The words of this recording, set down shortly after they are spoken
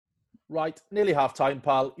Right, nearly half time,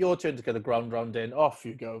 pal. Your turn to get the ground round in. Off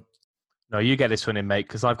you go. No, you get this one in, mate,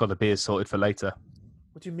 because I've got the beers sorted for later.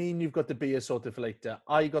 What do you mean you've got the beer sorted for later?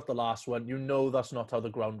 I got the last one. You know that's not how the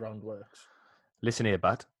ground round works. Listen here,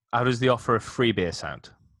 bud. How does the offer of free beer sound?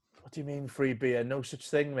 What do you mean free beer? No such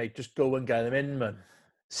thing, mate. Just go and get them in, man.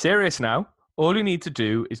 Serious now? All you need to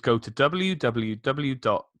do is go to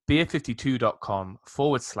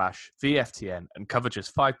www.beer52.com/VFTN and cover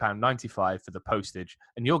just £5.95 for the postage,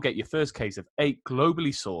 and you'll get your first case of 8 globally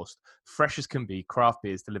sourced, fresh as can be craft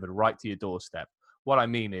beers delivered right to your doorstep. What I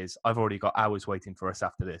mean is, I've already got hours waiting for us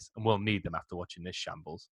after this, and we'll need them after watching this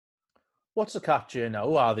shambles. What's the catch here now?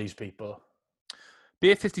 Who are these people?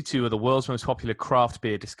 Beer 52 are the world's most popular craft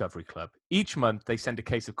beer discovery club. Each month, they send a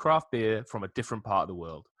case of craft beer from a different part of the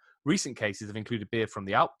world. Recent cases have included beer from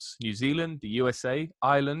the Alps, New Zealand, the USA,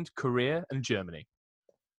 Ireland, Korea, and Germany.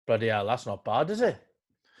 Bloody hell, that's not bad, is it?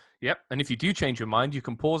 Yep, and if you do change your mind, you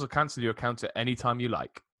can pause or cancel your account at any time you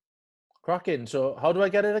like. Cracking. So how do I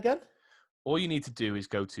get it again? All you need to do is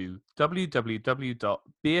go to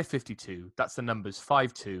www.beer52, that's the numbers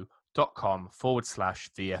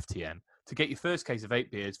 52.com/VFTN, to get your first case of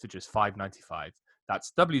 8 beers for just £5.95.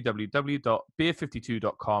 That's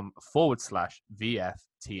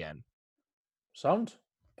www.beer52.com/VFTN. Sound?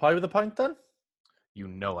 Pie with a pint then? You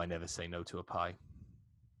know I never say no to a pie.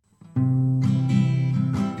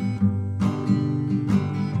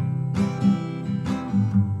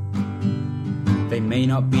 They may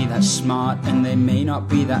not be that smart and they may not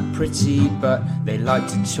be that pretty, but they like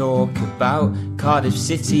to talk about Cardiff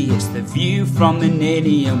City. It's the view from the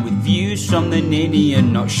Ninian, with views from the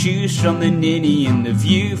Ninian, not shoes from the Ninian, the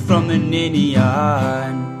view from the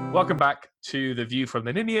Ninian. Welcome back to The View from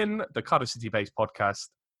the Ninian, the Cardiff City-based podcast,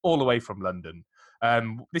 all the way from London.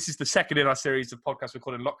 This is the second in our series of podcasts we're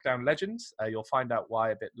calling Lockdown Legends. You'll find out why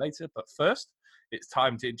a bit later, but first, it's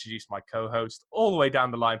time to introduce my co-host, all the way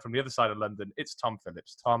down the line from the other side of London. It's Tom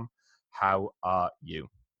Phillips. Tom, how are you?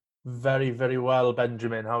 Very, very well,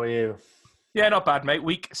 Benjamin. How are you? Yeah, not bad, mate.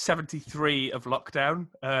 Week 73 of lockdown.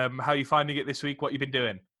 How are you finding it this week? What you been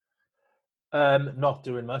doing? Not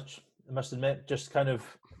doing much, I must admit. Just kind of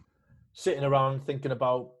sitting around thinking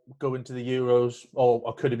about going to the Euros, or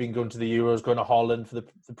I could have been going to the Euros, going to Holland for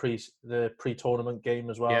the pre-tournament game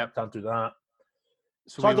as well. Yep. Can't do that.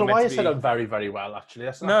 So I don't know why I said I'm very, very well, actually.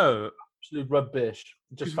 That's absolute rubbish.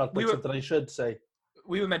 It just felt like something I should say.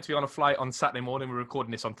 We were meant to be on a flight on Saturday morning. We're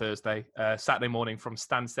recording this on Thursday. Saturday morning from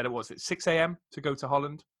Stansted. What was it, 6 a.m. to go to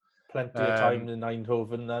Holland? Plenty of time in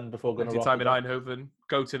Eindhoven then before going to Rotterdam. Plenty of time in Eindhoven.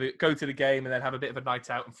 Go to the game and then have a bit of a night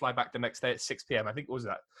out and fly back the next day at 6 p.m. I think it was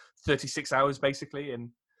that 36 hours basically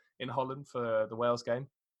in Holland for the Wales game.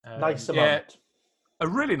 Nice amount. Yeah, a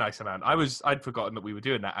really nice amount. I'd forgotten that we were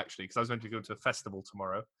doing that actually because I was going to go to a festival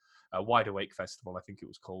tomorrow, a Wide Awake Festival, I think it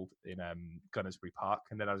was called, in Gunnersbury Park,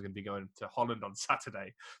 and then I was going to be going to Holland on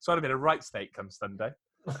Saturday. So I'd have been in a right state come Sunday.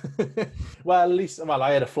 Well, at least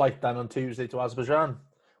I had a flight then on Tuesday to Azerbaijan,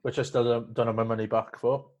 which I still don't have my money back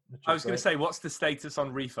for. I was going to say, what's the status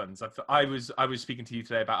on refunds? I was speaking to you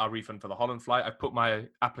today about our refund for the Holland flight. I put my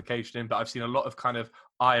application in, but I've seen a lot of kind of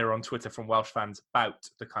ire on Twitter from Welsh fans about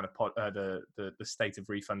the kind of the state of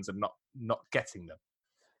refunds and not getting them.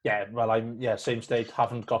 Yeah, well, same state.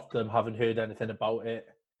 Haven't got them. Haven't heard anything about it.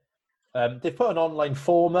 They've put an online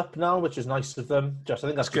form up now, which is nice of them. I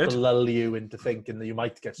think that's good to lull you into thinking that you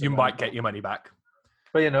might get your money back.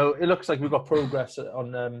 But it looks like we've got progress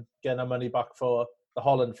on getting our money back for the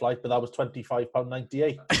Holland flight, but that was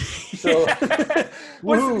 £25.98. So,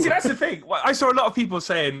 well, see, that's the thing. I saw a lot of people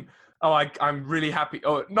saying, "Oh, I'm really happy,"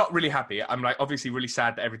 or not really happy. I'm like obviously really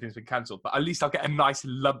sad that everything's been cancelled, but at least I'll get a nice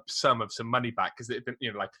lump sum of some money back because it's been,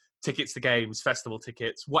 like tickets to games, festival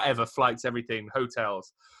tickets, whatever, flights, everything,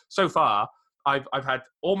 hotels. So far, I've had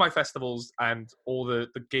all my festivals and all the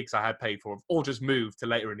gigs I had paid for have all just moved to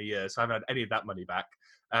later in the year, so I haven't had any of that money back.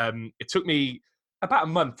 It took me about a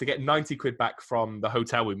month to get 90 quid back from the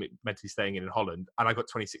hotel we meant to be staying in Holland, and I got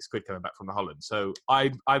 26 quid coming back from the Holland. So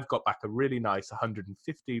I've got back a really nice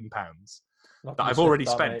 £115 that I've already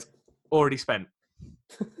spent. Mate. Already spent.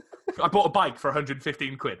 I bought a bike for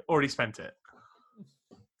 115 quid. Already spent it.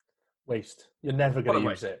 Waste. You're never going to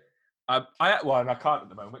use it. I can't at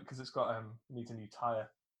the moment because it's got needs a new tyre.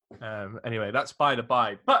 Anyway, that's by the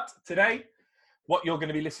by. But today, what you're going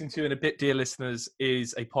to be listening to in a bit, dear listeners,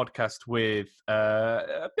 is a podcast with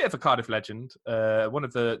a bit of a Cardiff legend, one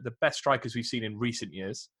of the best strikers we've seen in recent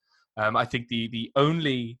years. I think the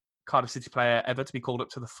only Cardiff City player ever to be called up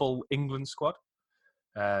to the full England squad,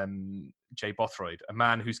 Jay Bothroyd, a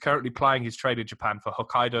man who's currently plying his trade in Japan for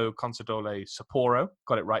Hokkaido Consadole Sapporo.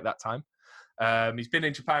 Got it right that time. He's been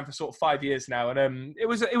in Japan for sort of 5 years now, and it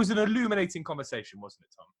was an illuminating conversation, wasn't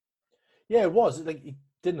it, Tom? Yeah, it was. Like, he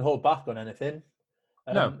didn't hold back on anything.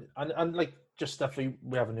 No. And like just stuff we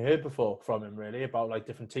haven't heard before from him, really, about like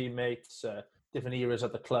different teammates, different eras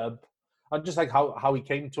at the club, and just like how he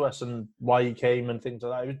came to us and why he came and things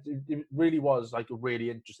like that. It really was like a really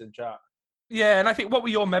interesting chat. Yeah, and I think, what were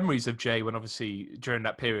your memories of Jay when, obviously, during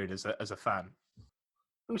that period as a fan?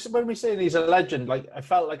 When we say he's a legend, like, I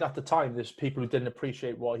felt like at the time there's people who didn't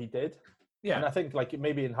appreciate what he did. Yeah. And I think, like,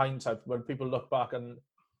 maybe in hindsight, when people look back and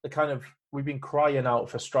the kind of, we've been crying out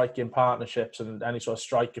for striking partnerships and any sort of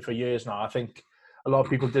striker for years now. I think a lot of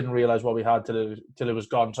people didn't realise what we had till it was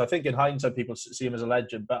gone. So I think in hindsight, people see him as a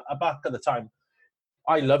legend. But back at the time,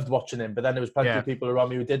 I loved watching him. But then there was plenty of people around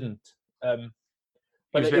me who didn't.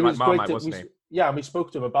 But it was great Marmite, wasn't he? Yeah, and we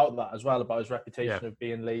spoke to him about that as well, about his reputation of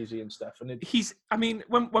being lazy and stuff. And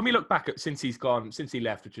when we look back at since he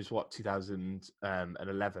left, which is what,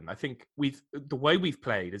 2011, I think the way we've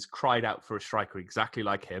played has cried out for a striker exactly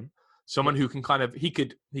like him. Someone who can he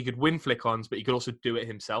could win flick-ons, but he could also do it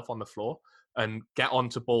himself on the floor and get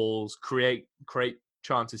onto balls, create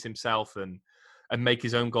chances himself, and make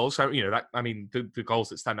his own goals. So the goals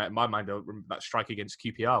that stand out in my mind are that strike against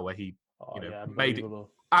QPR where he made it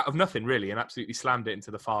out of nothing really and absolutely slammed it into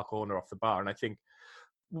the far corner off the bar. And I think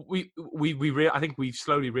I think we've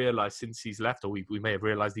slowly realised since he's left, or we may have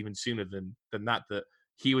realised even sooner than that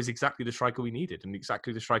he was exactly the striker we needed and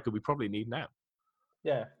exactly the striker we probably need now.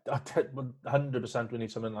 Yeah, 100% we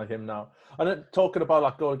need something like him now. And then, talking about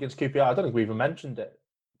that goal against QPR, I don't think we even mentioned it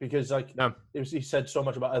because he said so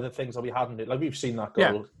much about other things that we hadn't. Like, we've seen that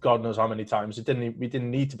goal, God knows how many times. We didn't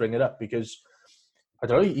need to bring it up because I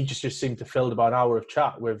don't know. He just seemed to fill about an hour of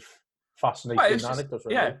chat with fascinating anecdotes.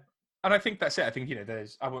 Really. Yeah, and I think that's it. I think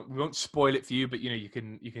we won't spoil it for you, but you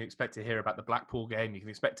can expect to hear about the Blackpool game. You can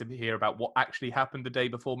expect to hear about what actually happened the day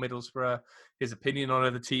before Middlesbrough, his opinion on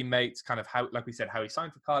other teammates, kind of how, like we said, how he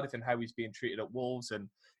signed for Cardiff and how he's being treated at Wolves, and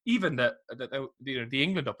even the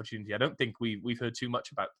England opportunity. I don't think we've heard too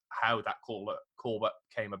much about how that call up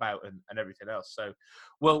came about and everything else. So,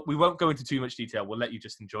 we won't go into too much detail. We'll let you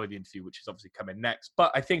just enjoy the interview, which is obviously coming next. But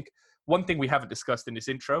I think one thing we haven't discussed in this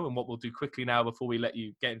intro, and what we'll do quickly now before we let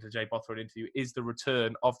you get into the Jay Bothroyd interview, is the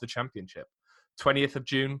return of the Championship. 20th of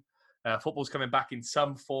June. Football's coming back in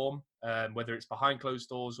some form, whether it's behind closed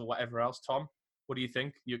doors or whatever else. Tom, what do you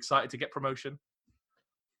think? You excited to get promotion?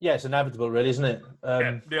 Yeah, it's inevitable, really, isn't it?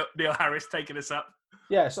 Neil Harris taking us up.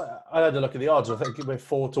 Yeah, so I had a look at the odds. I think we're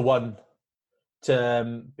 4-1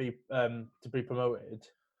 to be promoted.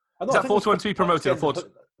 Is that 4-1 to be promoted, or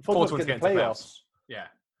 4-1 to get into playoffs? Yeah.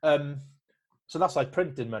 So that's like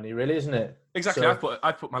printing money, really, isn't it? Exactly. So,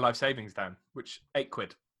 I've put my life savings down, which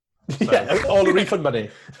 £8. So. Yeah, all the refund money.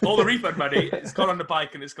 All the refund money. It's gone on the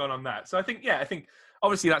bike and it's gone on that. So I think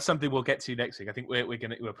obviously that's something we'll get to next week. I think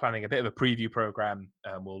we're planning a bit of a preview program.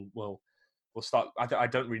 We'll start. I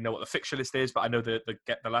don't really know what the fixture list is, but I know the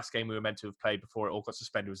last game we were meant to have played before it all got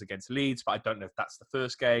suspended was against Leeds. But I don't know if that's the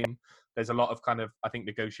first game. There's a lot of I think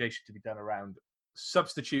negotiation to be done around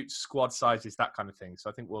substitutes, squad sizes, that kind of thing. So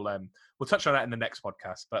I think we'll touch on that in the next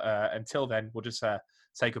podcast. But until then, we'll just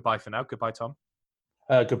say goodbye for now. Goodbye, Tom.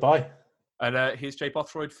 Goodbye. And here's Jay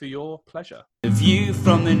Bothroyd for your pleasure. The view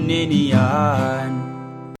from the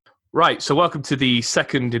Ninian. Right, so welcome to the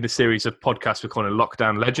second in a series of podcasts we're calling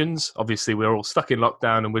Lockdown Legends. Obviously, we're all stuck in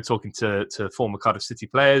lockdown, and we're talking to former Cardiff City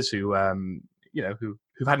players who've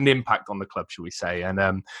had an impact on the club, shall we say. And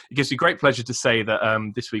it gives me great pleasure to say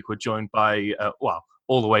that this week we're joined by,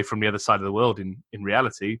 all the way from the other side of the world in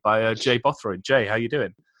reality, by Jay Bothroyd. Jay, how you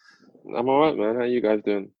doing? I'm all right, man. How you guys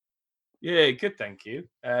doing? Yeah, good, thank you.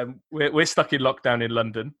 We're stuck in lockdown in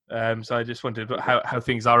London, so I just wondered how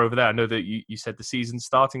things are over there. I know that you said the season's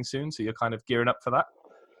starting soon, so you're kind of gearing up for that.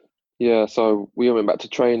 Yeah, so we went back to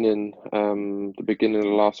training the beginning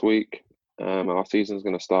of last week. Our season's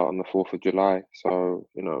going to start on the 4th of July, so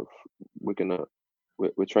we're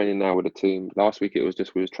training now with a team. Last week we was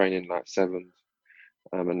training like sevens,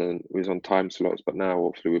 and then we was on time slots. But now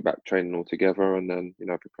obviously we're back training all together, and then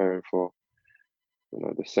preparing for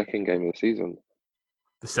the second game of the season.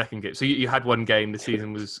 The second game. So you had one game. The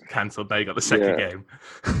season was cancelled. Now you got the second game.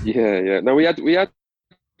 Yeah. No, we had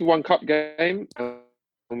one cup game and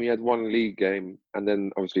we had one league game, and then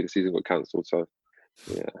obviously the season got cancelled. So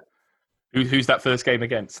yeah. Who's that first game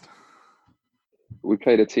against? We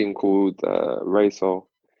played a team called Racel.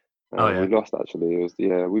 We lost actually. It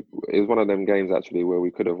was one of them games actually where we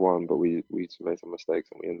could have won, but we made some mistakes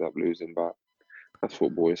and we ended up losing. But that's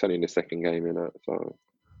football. It's only the second game, so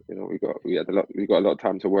You know, we got a lot of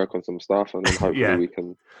time to work on some stuff, and then hopefully Yeah. we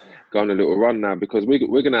can go on a little run now, because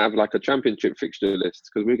we're gonna have like a championship fixture list,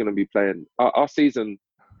 because we're gonna be playing our season.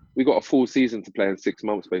 We got a full season to play in 6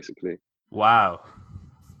 months, basically. Wow.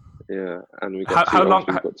 Yeah, and we got How long?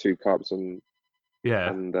 We've got 2 cups Yeah.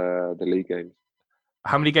 and the league games.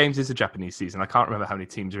 How many games is the Japanese season? I can't remember how many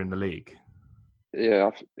teams are in the league. Yeah,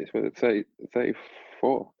 it's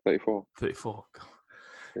 34. 34.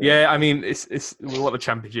 Yeah, I mean, it's what the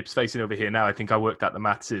championship's facing over here now. I think I worked out the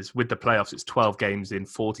maths is with the playoffs, it's 12 games in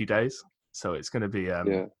 40 days. So it's going to be.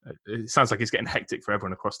 It sounds like it's getting hectic for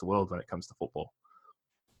everyone across the world when it comes to football.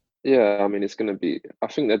 Yeah, I mean, it's going to be. I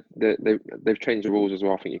think that they've changed the rules as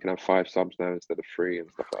well. I think you can have 5 subs now instead of 3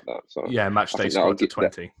 and stuff like that. So yeah, match I day think that'll squads at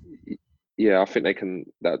 20. Yeah, I think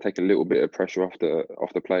that'll take a little bit of pressure off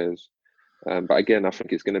the players. But again, I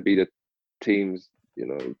think it's going to be the teams, you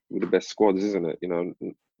know, with the best squads, isn't it? You know,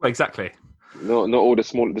 Well, exactly. not all the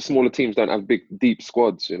smaller teams don't have big deep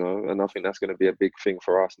squads, you know, and I think that's going to be a big thing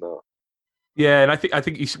for us now. Yeah, and I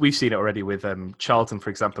think we've seen it already with Charlton, for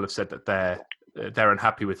example, have said that they're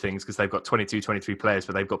unhappy with things because they've got 22, 23 players,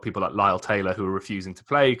 but they've got people like Lyle Taylor who are refusing to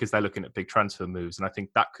play because they're looking at big transfer moves. And I think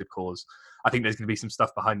that could cause, I think there's going to be some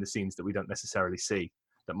stuff behind the scenes that we don't necessarily see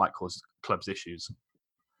that might cause clubs issues.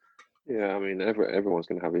 Yeah, I mean, everyone's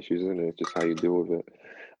going to have issues, isn't it? It's just how you deal with it.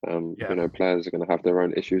 Yeah. You know, players are going to have their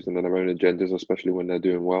own issues and their own agendas, especially when they're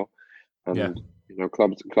doing well. And Yeah. you know,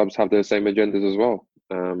 clubs have their same agendas as well.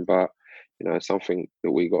 But you know, it's something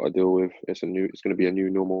that we got to deal with. It's going to be a new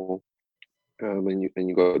normal, and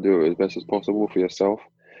you got to do it as best as possible for yourself,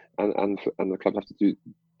 and the clubs have to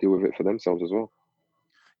deal with it for themselves as well.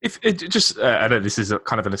 If it just, I know this is a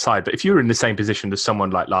kind of an aside, but if you were in the same position as someone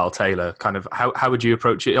like Lyle Taylor, kind of how would you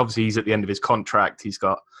approach it? Obviously, he's at the end of his contract. He's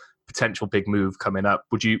got potential big move coming up.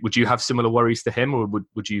 Would you have similar worries to him, or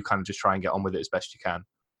would you kind of just try and get on with it as best you can?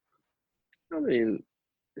 I mean,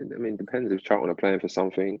 depends if Charlton are playing for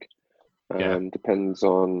something. Yeah. Depends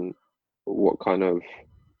on what kind of,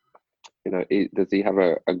 you know, does he have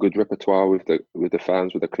a good repertoire with the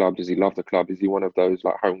fans, with the club? Does he love the club? Is he one of those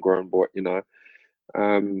like homegrown boy, you know?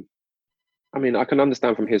 I mean, I can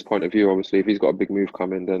understand from his point of view. Obviously, if he's got a big move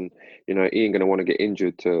coming, then you know he ain't going to want to get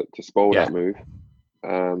injured to spoil that move.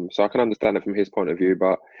 So I can understand it from his point of view,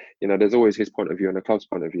 but you know, there's always his point of view and the club's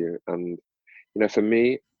point of view. And you know, for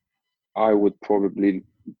me, I would probably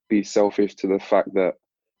be selfish to the fact that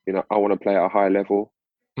you know I want to play at a high level.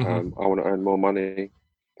 Mm-hmm. I want to earn more money,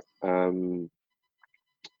 and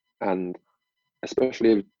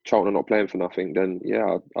especially if Charlton are not playing for nothing, then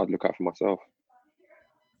yeah, I'd look out for myself.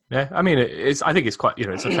 Yeah, I mean, I think it's quite, you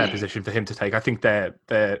know, it's a fair position for him to take. I think they're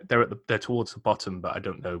towards the bottom, but I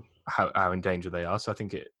don't know how in danger they are. So I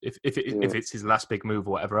think if it's his last big move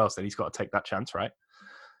or whatever else, then he's got to take that chance, right?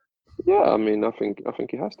 Yeah, I mean, I think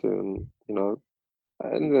he has to, and you know,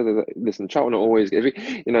 and listen, Charlton are always, you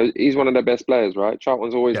know, he's one of their best players, right?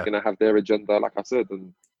 Charlton's always going to have their agenda, like I said,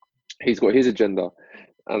 and he's got his agenda,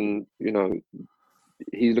 and you know,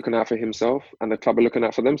 he's looking out for himself, and the club are looking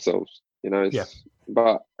out for themselves. You know,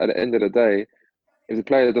 but at the end of the day, if the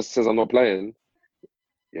player just says I'm not playing,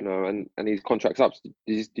 you know, and his contract's up.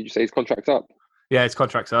 Did you say his contract's up? Yeah, his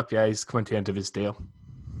contract's up. Yeah, he's coming to the end of his deal.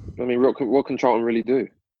 I mean, what can Charlton really do?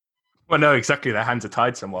 Well, no, exactly. Their hands are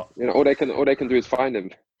tied somewhat. You know, all they can do is find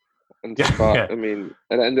him. And I mean,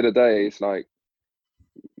 at the end of the day, it's like,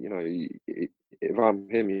 you know, if I'm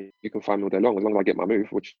him, you can find me all day long as long as I get my move,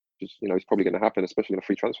 which is, you know, is probably going to happen, especially in a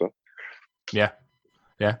free transfer. Yeah,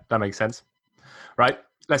 that makes sense. Right,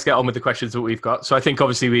 let's get on with the questions that we've got. So I think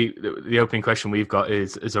obviously the opening question we've got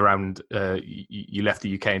is around you left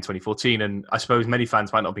the UK in 2014, and I suppose many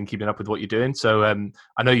fans might not have been keeping up with what you're doing. So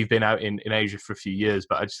I know you've been out in Asia for a few years,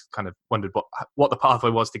 but I just kind of wondered what the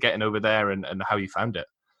pathway was to getting over there and how you found it.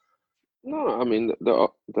 No, I mean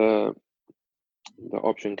the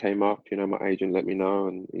option came up. You know, my agent let me know,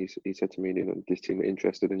 and he said to me, you know, this team are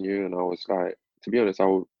interested in you, and I was like, to be honest, I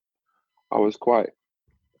was quite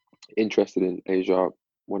interested in Asia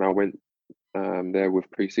when I went there with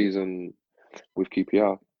pre-season with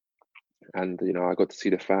QPR, and you know I got to see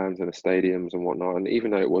the fans and the stadiums and whatnot. And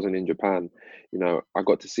even though it wasn't in Japan, you know I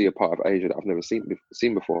got to see a part of Asia that I've never seen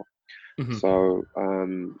before. Mm-hmm. So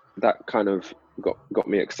that kind of got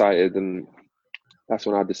me excited, and that's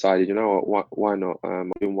when I decided, you know what, why not?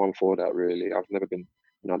 I've been one for that really. I've never been,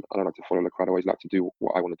 you know, I don't like to follow the crowd. I always like to do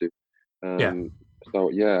what I want to do. So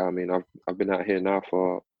yeah, I mean I've been out here now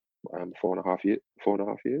for 4.5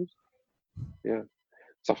 years. Yeah,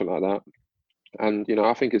 something like that. And you know,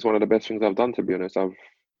 I think it's one of the best things I've done. To be honest,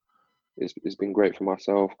 it's been great for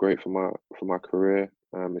myself, great for my career.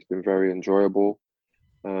 It's been very enjoyable.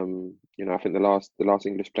 I think the last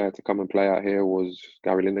English player to come and play out here was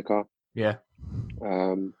Gary Lineker. Yeah.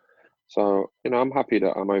 So I'm happy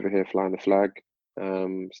that I'm over here flying the flag,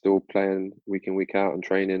 still playing week in, week out, and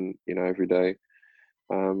training, every day,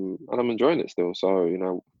 and I'm enjoying it still. So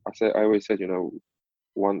I always said,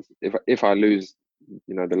 once if I lose,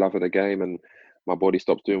 the love of the game and my body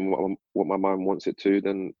stops doing what my mind wants it to,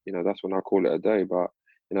 then that's when I call it a day. But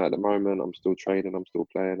at the moment, I'm still training, I'm still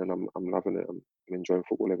playing, and I'm loving it. I'm enjoying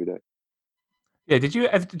football every day. Yeah. Did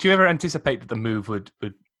you ever anticipate that the move would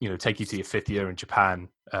take you to your 5th year in Japan?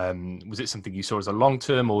 Was it something you saw as a long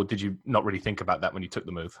term, or did you not really think about that when you took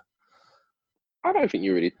the move? I don't think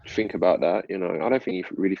you really think about that. I don't think you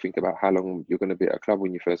really think about how long you're going to be at a club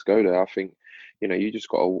when you first go there. I think, you just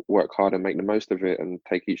got to work hard and make the most of it and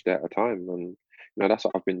take each day at a time. And, that's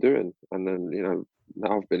what I've been doing. And then,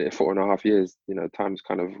 now I've been here 4.5 years, time's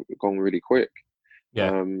kind of gone really quick.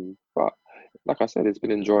 Yeah. But like I said, it's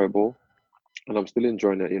been enjoyable and I'm still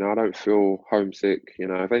enjoying it. I don't feel homesick.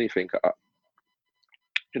 If anything,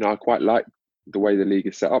 I quite like the way the league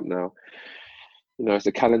is set up now. It's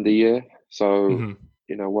a calendar year. So,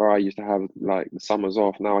 where I used to have like the summers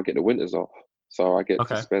off, now I get the winters off. So I get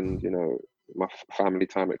to spend, my family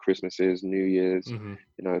time at Christmases, New Year's.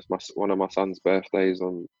 It's one of my son's birthdays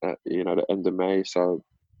on, the end of May. So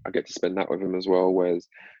I get to spend that with him as well. Whereas,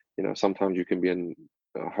 sometimes you can be in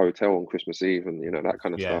a hotel on Christmas Eve and, that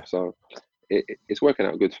kind of stuff. So it's working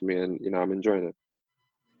out good for me and, I'm enjoying it.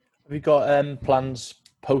 Have you got plans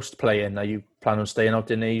post-playing? Are you planning on staying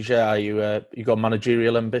out in Asia? Are you got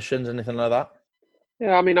managerial ambitions, anything like that?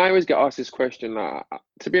 Yeah, I mean, I always get asked this question.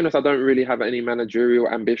 To be honest, I don't really have any managerial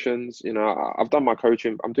ambitions. I've done my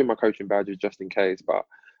coaching. I'm doing my coaching badges just in case, but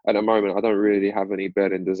at the moment, I don't really have any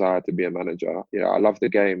burning desire to be a manager. I love the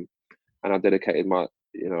game, and I dedicated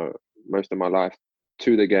most of my life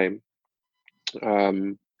to the game.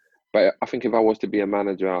 But I think if I was to be a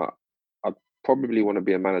manager, I'd probably want to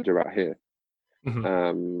be a manager out here,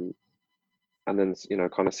 and then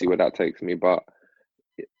kind of see where that takes me. But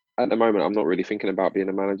at the moment, I'm not really thinking about being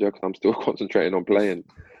a manager because I'm still concentrating on playing.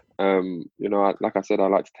 Like I said, I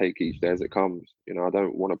like to take each day as it comes. I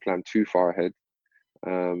don't want to plan too far ahead.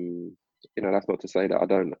 That's not to say that I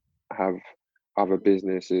don't have other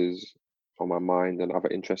businesses on my mind and other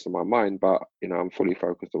interests on my mind, but I'm fully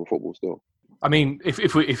focused on football still. I mean,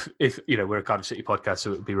 if we're a Cardiff City podcast,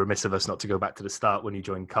 so it would be remiss of us not to go back to the start when you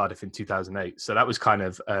joined Cardiff in 2008. So that was kind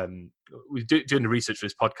of doing the research for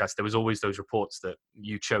this podcast. There was always those reports that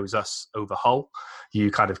you chose us over Hull.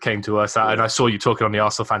 You kind of came to us, and I saw you talking on the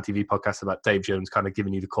Arsenal Fan TV podcast about Dave Jones kind of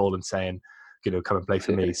giving you the call and saying, come and play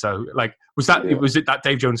for me. So, was it that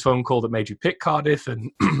Dave Jones phone call that made you pick Cardiff,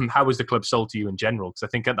 and how was the club sold to you in general? Because I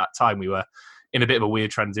think at that time we were in a bit of a weird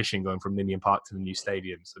transition going from Ninian Park to the new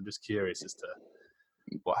stadium. So I'm just curious as to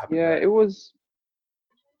what happened. Yeah, it was,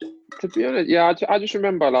 to be honest, I just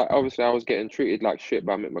remember, obviously I was getting treated like shit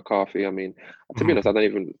by Mick McCarthy. I mean, to be honest, I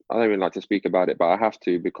don't even like to speak about it, but I have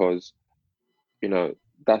to because,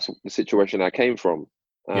 that's the situation I came from.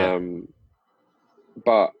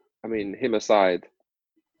 But I mean, him aside,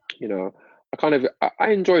 I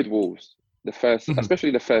enjoyed Wolves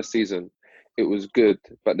especially the first season. It was good,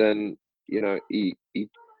 but then he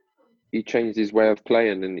changed his way of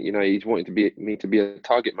playing, and he's wanted me to be a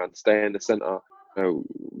target man, stay in the centre,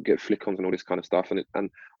 get flick-ons and all this kind of stuff. And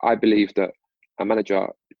I believe that a manager,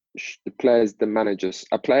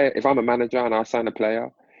 if I'm a manager and I sign a player,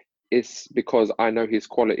 it's because I know his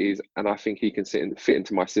qualities and I think he can fit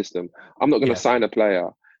into my system. I'm not going to sign a player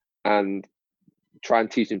and try and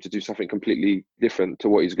teach him to do something completely different to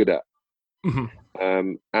what he's good at.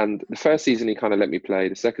 And the first season he kind of let me play.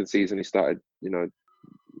 The second season he started,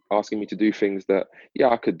 asking me to do things that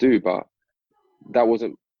I could do, but that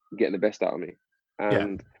wasn't getting the best out of me.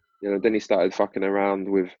 And then he started fucking around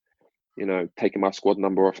with taking my squad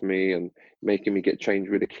number off me and making me get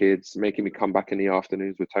changed with the kids, making me come back in the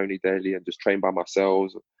afternoons with Tony Daly and just train by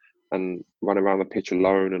myself and run around the pitch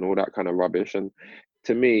alone and all that kind of rubbish. And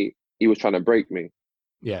to me, he was trying to break me.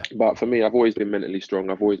 Yeah. But for me, I've always been mentally strong.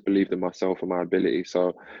 I've always believed in myself and my ability.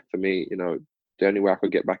 So for me, the only way I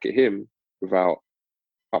could get back at him without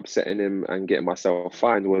upsetting him and getting myself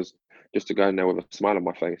fined was just to go in there with a smile on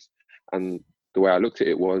my face. And the way I looked at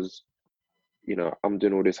it was, I'm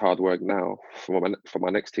doing all this hard work now for my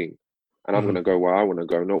next team, and I'm going to go where I want to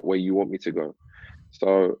go, not where you want me to go.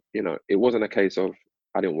 So, it wasn't a case of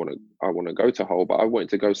I want to go to Hull, but I wanted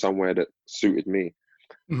to go somewhere that suited me.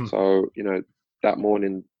 So, that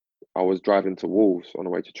morning I was driving to Wolves on the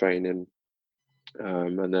way to training,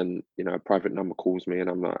 and then, a private number calls me, and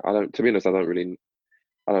I'm like, to be honest, I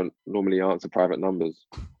don't normally answer private numbers.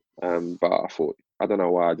 But I thought, I don't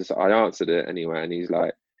know why, I answered it anyway, and he's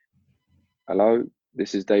like, "Hello,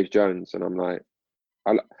 this is Dave Jones," and I'm like,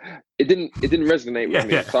 it didn't resonate with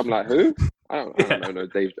me, so I'm like, "Who? I don't know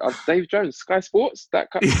Dave. Dave Jones, Sky Sports, that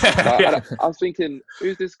guy." I was thinking,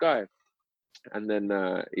 who's this guy? And then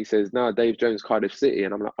he says, "No, Dave Jones, Cardiff City,"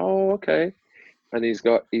 and I'm like, "Oh, okay." And he's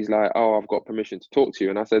like, "Oh, I've got permission to talk to you."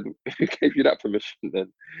 And I said, "Who gave you that permission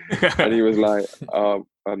then?" And he was like,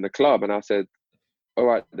 "The club." And I said, "All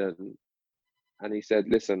right then." And he said,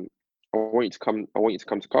 "Listen, I want you to come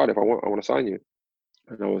to Cardiff. I want to sign you."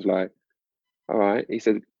 And I was like, "All right." He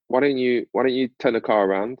said, why don't you turn the car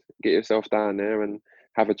around, get yourself down there and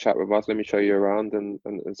have a chat with us. Let me show you around and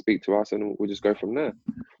speak to us, and we'll just go from there.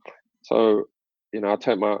 So, I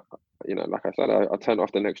turned like I said, I turned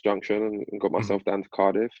off the next junction and got myself down to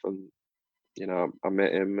Cardiff, and, I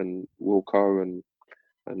met him and Wilco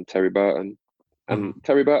and Terry Burton. And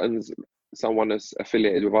Terry Burton's someone that's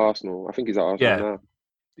affiliated with Arsenal. I think he's at Arsenal now.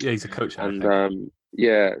 Yeah, he's a coach. And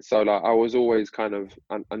so like I was always kind of,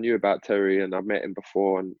 I knew about Terry and I met him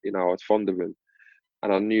before, and I was fond of him,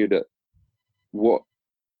 and I knew that what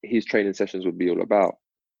his training sessions would be all about.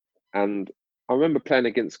 And I remember playing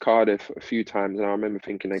against Cardiff a few times, and I remember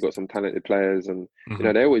thinking they got some talented players, and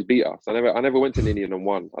they always beat us. I never went to Ninian and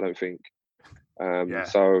won, I don't think.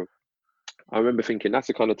 So I remember thinking that's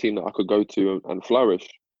the kind of team that I could go to and flourish.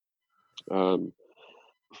 From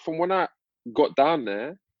when I got down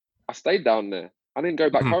there, I stayed down there. I didn't go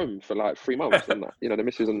back home for like 3 months, and the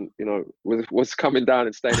missus and was coming down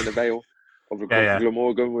and staying in the Vale of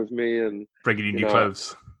Glamorgan with me, and bringing you new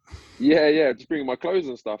clothes. Yeah, just bringing my clothes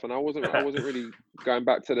and stuff, and I wasn't really going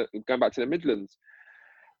back to the Midlands,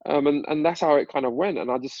 and that's how it kind of went.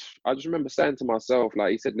 And I just remember saying to myself,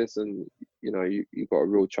 like, he said, "Listen, you got a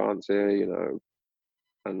real chance here,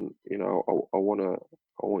 and I want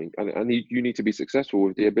and you need to be successful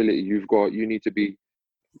with the ability you've got. You need to be,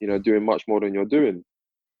 doing much more than you're doing."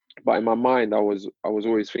 But in my mind, I was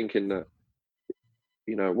always thinking that,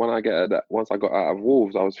 once I got out of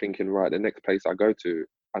Wolves, I was thinking, right, the next place I go to,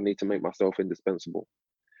 I need to make myself indispensable.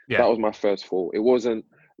 Yeah. That was my first thought. It wasn't,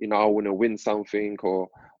 I want to win something, or,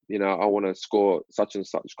 I want to score such and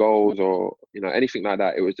such goals, or, anything like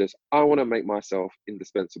that. It was just, I want to make myself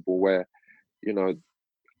indispensable, where, I'm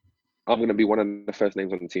going to be one of the first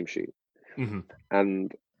names on the team sheet.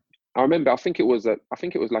 And I remember, I think it was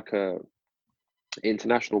like a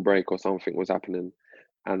international break or something was happening,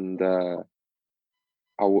 and I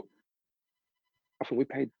think we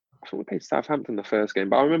played Southampton the first game.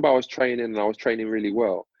 But I remember I was training, and I was training really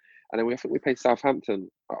well. And then I think we played Southampton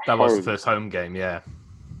at That home. was the first home game, yeah.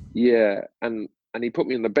 Yeah, and he put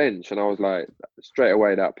me on the bench, and I was like, straight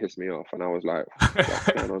away that pissed me off, and I was like,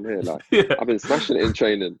 what's going on here? Like, I've been smashing it in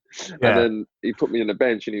training, and then he put me on the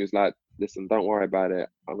bench, and he was like, "Listen, don't worry about it.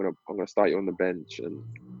 I'm gonna start you on the bench, and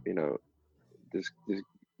just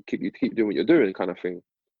keep doing what you're doing," kind of thing.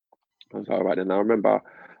 I was like, all right. Then I remember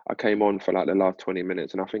I came on for like the last 20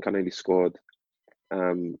 minutes, and I think I nearly scored.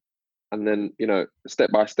 And then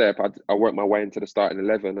step by step, I worked my way into the starting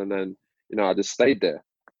 11, and then I just stayed there.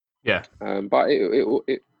 Yeah. But I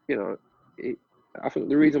think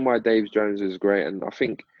the reason why Dave Jones is great, and I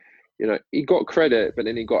think he got credit, but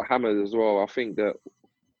then he got hammered as well. I think that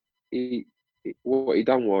what he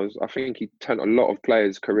done was, I think he turned a lot of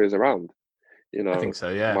players' careers around. I think so,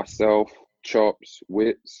 yeah. Myself, Chops,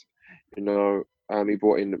 Wits, he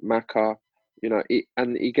brought in Maka,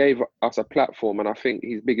 and he gave us a platform, and I think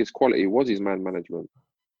his biggest quality was his man management.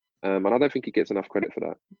 And I don't think he gets enough credit for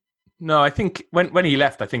that. No, I think when he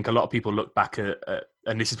left, I think a lot of people look back at,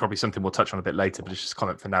 and this is probably something we'll touch on a bit later, but it's just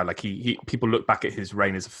comment for now. Like people look back at his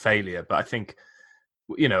reign as a failure, but I think,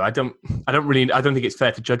 I don't think it's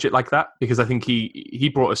fair to judge it like that, because I think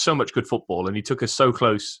he brought us so much good football, and he took us so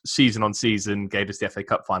close season on season, gave us the FA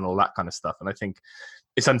Cup final, all that kind of stuff. And I think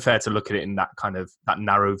it's unfair to look at it in that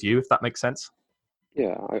narrow view, if that makes sense.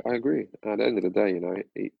 Yeah, I agree. At the end of the day,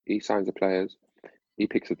 he signs the players, he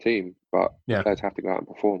picks a team, but the players have to go out and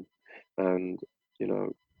perform. And,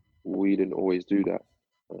 we didn't always do that.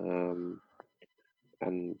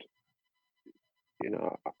 And,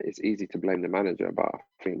 it's easy to blame the manager, but I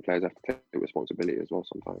think players have to take responsibility as well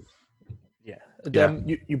sometimes. Yeah.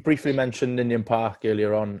 You briefly mentioned Ninian Park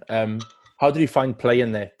earlier on. How did you find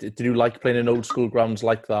playing there? Did you like playing in old school grounds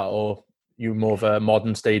like that, or you more of a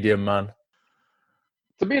modern stadium man?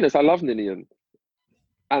 To be honest, I love Ninian.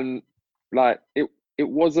 And like it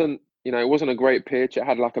wasn't, it wasn't a great pitch. It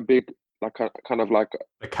had like a big, like a kind of like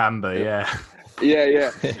a camber, yeah.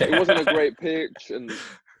 It wasn't a great pitch,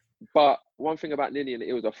 but one thing about Ninian,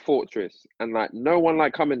 it was a fortress, and like no one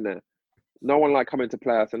liked coming there. no one liked coming to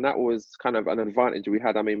play us, and that was kind of an advantage we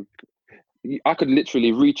had. I mean, I could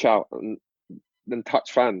literally reach out and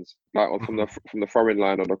touch fans like from the throwing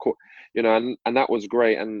line or the court, you know, and that was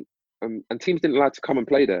great. And teams didn't like to come and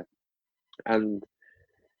play there. And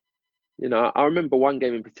you know, I remember one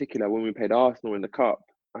game in particular when we played Arsenal in the cup.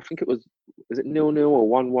 I think it was it 0-0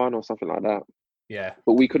 or 1-1 or something like that. Yeah.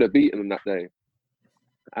 But we could have beaten them that day.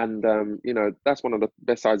 And you know, that's one of the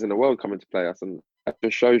best sides in the world coming to play us, and that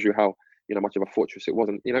just shows you how, you know, much of a fortress it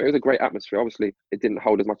wasn't. You know, it was a great atmosphere. Obviously, it didn't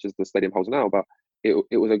hold as much as the stadium holds now, but it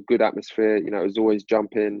was a good atmosphere. You know, it was always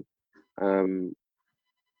jumping, and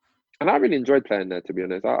I really enjoyed playing there. To be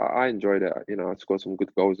honest, I enjoyed it. You know, I scored some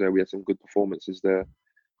good goals there. We had some good performances there.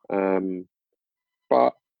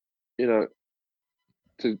 But you know,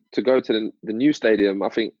 to go to the new stadium, I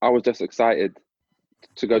think I was just excited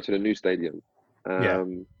to go to the new stadium.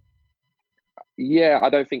 Yeah, I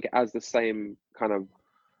don't think it has the same kind of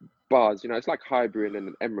buzz. You know, it's like Highbury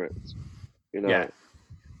and Emirates. You know,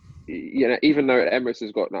 you know, even though Emirates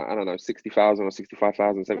has got, I don't know, 60,000 or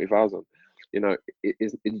 65,000, 70,000. You know,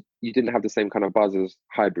 you didn't have the same kind of buzz as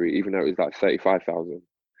Highbury, even though it was like 35,000.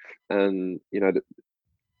 And you know,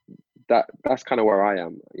 that's kind of where I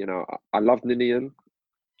am. You know, I loved Ninian,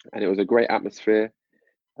 and it was a great atmosphere.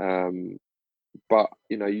 But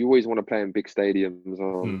you know, you always want to play in big stadiums.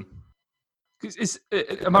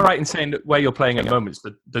 Am I right in saying that where you're playing at the moment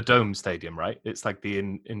is the Dome Stadium, right? It's like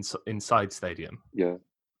the inside stadium. Yeah.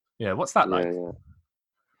 Yeah. What's that like? Yeah.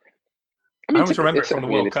 I mean, always remember it from the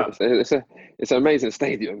World Cup. It's an amazing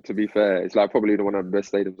stadium. To be fair, it's like probably one of the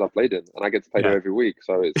best stadiums I've played in, and I get to play there every week.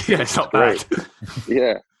 So it's not great. bad.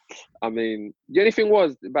 Yeah. I mean, the only thing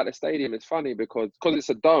was about the stadium. It's funny because it's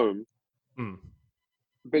a dome.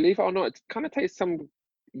 Believe it or not, it kind of takes some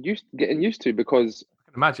getting used to, because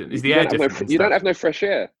I can imagine is the air different. You don't have no fresh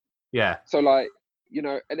air. Yeah. So like, you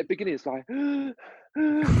know, at the beginning it's like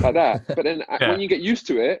like that, but then when you get used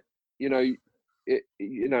to it, you know,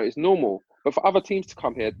 it's normal. But for other teams to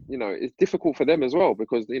come here, you know, it's difficult for them as well,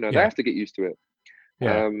 because you know they have to get used to it.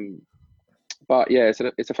 Yeah. But yeah,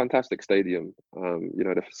 it's a fantastic stadium. You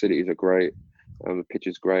know, the facilities are great. The pitch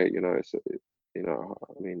is great. You know, you know,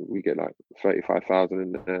 I mean, we get like 35,000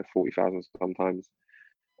 in there, 40,000 sometimes.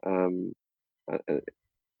 You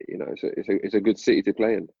know, it's a good city to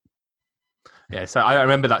play in. Yeah, so I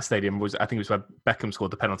remember that stadium I think it was where Beckham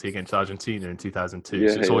scored the penalty against Argentina in 2002.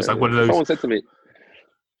 Yeah, so it's always like one of those.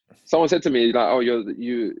 Someone said to me, like, "Oh,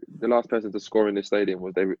 the last person to score in this stadium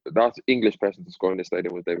was David. The last English person to score in this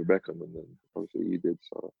stadium was David Beckham, and then obviously you did."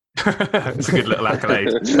 So it's a good little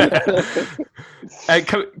accolade.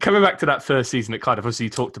 Coming back to that first season at Cardiff, obviously you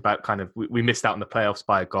talked about kind of we missed out on the playoffs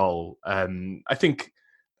by a goal. I think,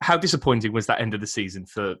 how disappointing was that end of the season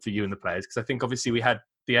for you and the players? Because I think obviously we had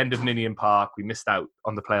the end of Ninian Park, we missed out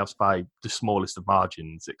on the playoffs by the smallest of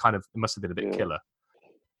margins. It must have been a bit killer.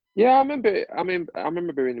 Yeah, I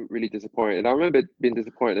remember being really disappointed. I remember being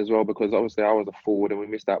disappointed as well because obviously I was a forward and we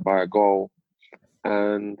missed out by a goal.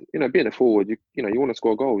 And you know, being a forward, you know, you want to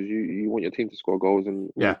score goals. You want your team to score goals,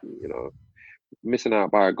 and you know, missing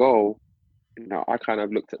out by a goal. You know, I kind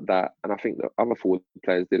of looked at that, and I think that other forward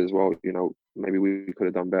players did as well. You know, maybe we could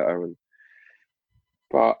have done better.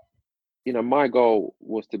 But you know, my goal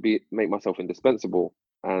was to make myself indispensable.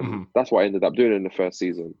 And that's what I ended up doing in the first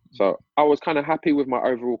season. So I was kind of happy with my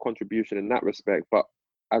overall contribution in that respect. But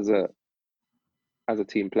as a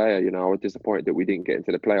team player, you know, I was disappointed that we didn't get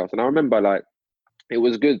into the playoffs. And I remember, like, it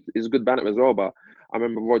was good. It was a good banter as well. But I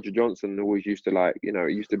remember Roger Johnson always used to, like, you know,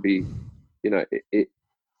 it used to be, you know,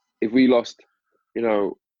 if we lost, you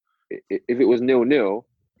know, if it was 0-0,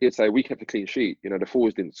 he'd say we kept a clean sheet. You know, the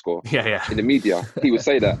forwards didn't score. Yeah. In the media, he would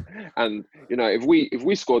say that. And you know, if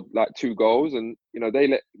we scored like 2 goals, and you know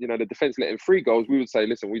the defense let in 3 goals, we would say,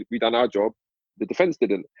 listen, we done our job. The defense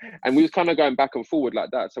didn't, and we was kind of going back and forward like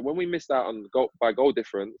that. So when we missed out on goal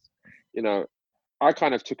difference, you know, I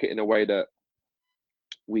kind of took it in a way that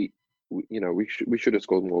we should have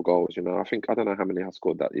scored more goals. You know, I don't know how many I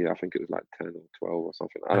scored that year. I think it was like 10 or 12 or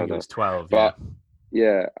something. I don't know. It was 12. But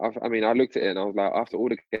yeah, I mean, I looked at it and I was like, after all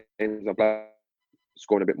the games I've played,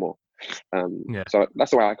 scoring a bit more. So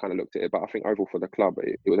that's the way I kind of looked at it. But I think overall for the club,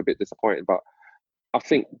 it was a bit disappointing. But I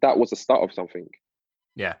think that was the start of something.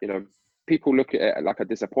 Yeah. You know, people look at it like a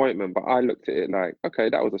disappointment, but I looked at it like, okay,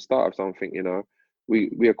 that was the start of something. You know,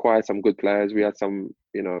 we acquired some good players. We had some,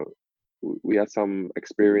 you know, we had some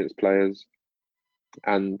experienced players,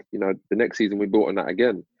 and you know, the next season we brought on that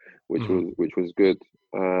again, which was good.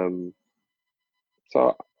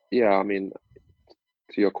 So yeah, I mean,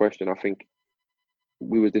 to your question, I think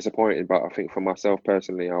we were disappointed, but I think for myself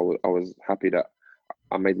personally, I was happy that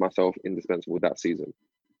I made myself indispensable that season.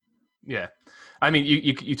 Yeah. I mean,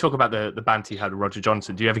 you talk about the banter you had with Roger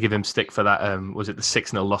Johnson. Do you ever give him stick for that? Was it the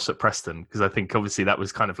 6-0 loss at Preston? Because I think obviously that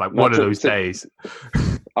was kind of like one of those days.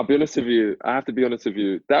 I'll be honest with you. I have to be honest with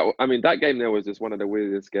you. That game there was just one of the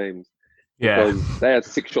weirdest games because they had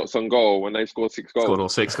 6 shots on goal when they scored 6 goals. Scored all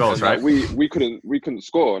 6 goals, and, right? We couldn't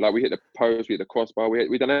score. Like we hit the post, we hit the crossbar,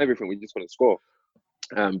 we done everything. We just couldn't score.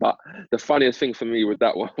 But the funniest thing for me with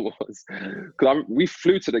that one was because we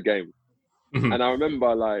flew to the game, and I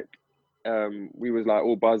remember like. We was like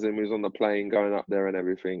all buzzing. We was on the plane going up there and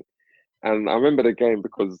everything. And I remember the game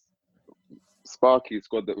because Sparky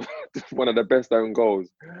scored one of the best own goals.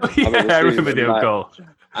 I remember the own goal.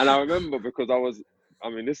 And I remember because I was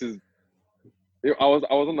on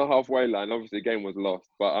the halfway line. Obviously, the game was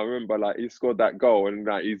lost, but I remember like he scored that goal and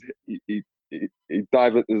like he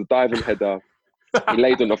diving header. He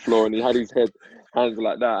laid on the floor and he had his hands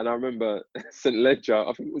like that. And I remember St. Ledger,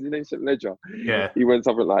 I think it was his name, St. Ledger. Yeah. He went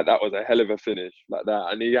something like, that was a hell of a finish, like that.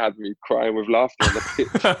 And he had me crying with laughter on the pitch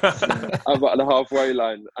about the halfway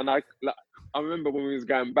line. And I remember when we was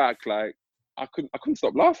going back, like I couldn't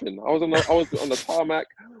stop laughing. I was on the tarmac,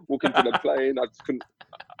 walking to the plane. I just couldn't,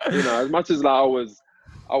 as much as like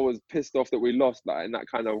I was pissed off that we lost, like in that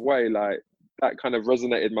kind of way, like that kind of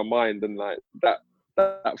resonated in my mind, and like that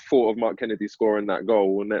thought of Mark Kennedy scoring that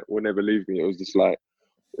goal will never leave me. It was just like,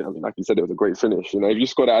 like you said, it was a great finish. If you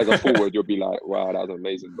scored that as a forward, you'll be like, wow, that was an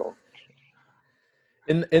amazing goal.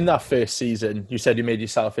 In that first season, you said you made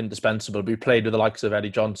yourself indispensable. We played with the likes of Eddie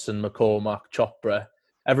Johnson, McCormack, Chopra.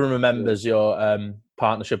 Everyone remembers your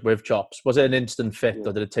partnership with Chops. Was it an instant fit,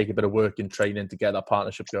 or did it take a bit of work and training to get that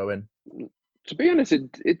partnership going? To be honest,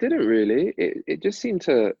 it didn't really. It just seemed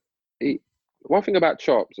to. One thing about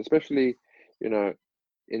Chops, especially,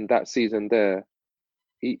 in that season there,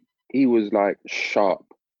 he was like sharp.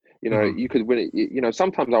 You could win it.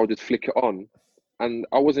 Sometimes I would just flick it on, and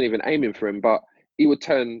I wasn't even aiming for him, but he would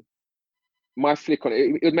turn my flick on.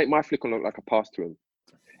 It would make my flick on look like a pass to him.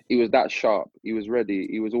 He was that sharp. He was ready.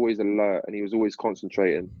 He was always alert, and he was always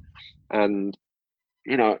concentrating. And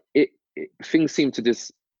things seemed to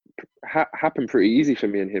just happen pretty easy for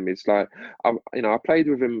me and him. It's like I played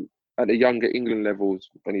with him at the younger England levels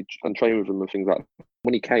and trained with him and things like that.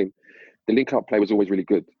 When he came, the link-up play was always really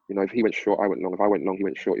good. If he went short, I went long. If I went long, he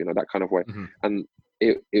went short. That kind of way. And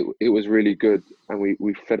it was really good, and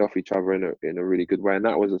we fed off each other in a really good way. And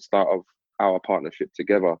that was the start of our partnership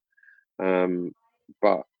together.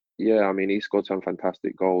 But yeah, he scored some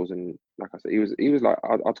fantastic goals, and like I said, he was like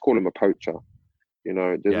I'd call him a poacher.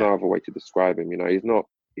 There's no other way to describe him. He's not.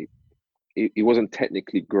 He wasn't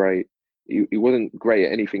technically great. He wasn't great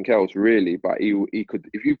at anything else really, but he could,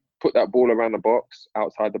 if you put that ball around the box,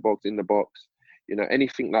 outside the box, in the box,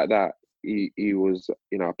 anything like that, he was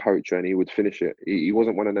a poacher, and he would finish it. He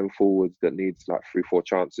wasn't one of them forwards that needs like 3-4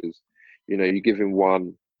 chances. You give him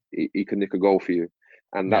one, he could nick a goal for you.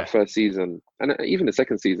 And that first season, and even the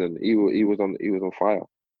second season, he was on fire.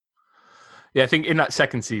 Yeah, I think in that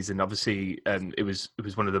second season, obviously, it was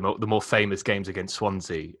one of the more famous games against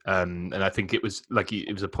Swansea, and I think it was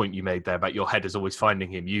it was a point you made there about your headers always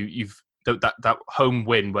finding him. You've that home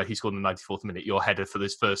win where he scored in the 94th minute, your header for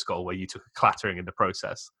this first goal where you took a clattering in the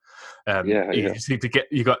process. You seem to get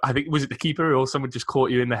I think, was it the keeper or someone just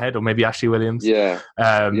caught you in the head, or maybe Ashley Williams? I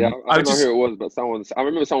don't know who it was, but I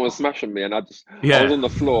remember someone was smashing me, and I was on the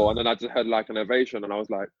floor, and then I just heard like an ovation, and I was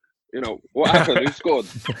like, what happened? Who scored?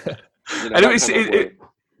 And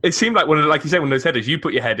it seemed like like you said, one of those headers, you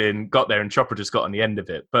put your head in, got there, and Chopper just got on the end of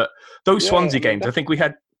it. But those Swansea games, I think we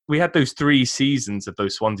had those 3 seasons of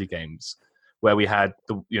those Swansea games where we had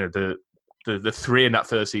the 3 in that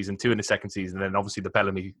first season, 2 in the second season, and then obviously the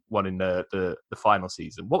Bellamy one in the final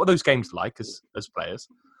season. What were those games like as players?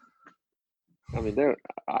 I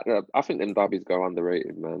think them derbies go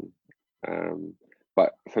underrated, man.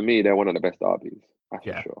 But for me, they're one of the best derbies, that's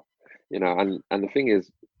for sure. And the thing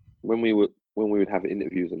is, when we would have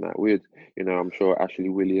interviews and that, I'm sure Ashley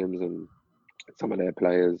Williams and some of their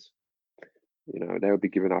players, they would be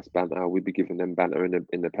giving us banter. We'd be giving them banter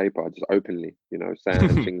in the paper, just openly,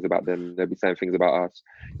 saying things about them. They'd be saying things about us.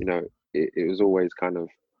 It was always kind of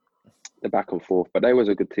the back and forth. But they was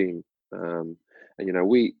a good team, and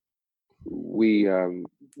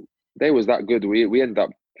they was that good. We ended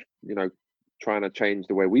up, trying to change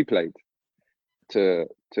the way we played to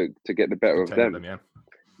get the better of them.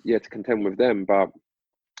 To contend with them. But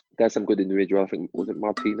there's some good individuals. I think, was it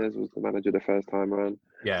Martinez was the manager the first time around?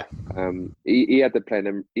 Yeah. He had them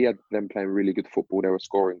playing really good football. They were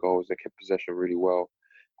scoring goals. They kept possession really well,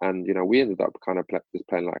 and we ended up kind of just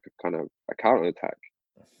playing like a kind of a counter attack.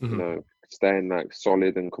 Staying like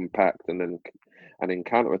solid and compact, and then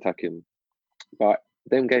counter attacking. But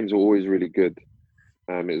them games were always really good.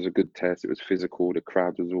 It was a good test. It was physical. The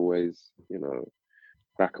crowd was always,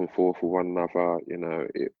 back and forth with one another.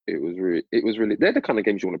 It was really. They're the kind of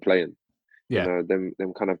games you want to play in. Yeah. Them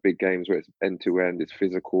kind of big games where it's end to end. It's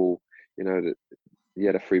physical. The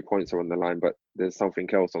 3 points are on the line, but there's something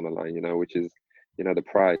else on the line. Which is, the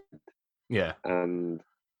pride. Yeah. And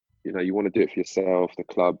you want to do it for yourself, the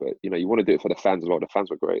club, but you want to do it for the fans as well. The fans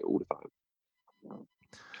were great all the time.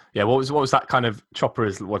 Yeah, what was that kind of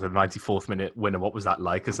Chopper's the 94th minute winner? What was that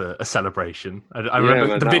like as a celebration? I remember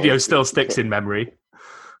man, the video still sticks in memory.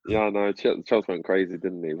 Yeah, no, Chops went crazy,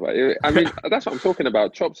 didn't he? But that's what I'm talking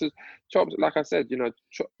about. Chops, like I said,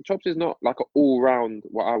 Chops is not like an all-round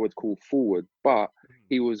what I would call forward, but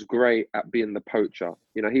he was great at being the poacher.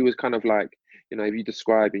 He was kind of like, if you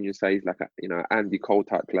describe and you say he's like a, Andy Cole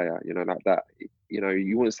type player, like that.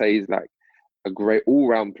 You wouldn't say he's like a great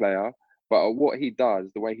all-round player, but what he does,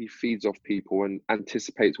 the way he feeds off people and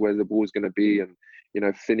anticipates where the ball's going to be, and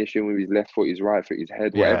finishing with his left foot, his right foot, his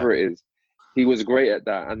head, whatever it is. He was great at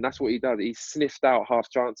that, and that's what he does. He sniffed out half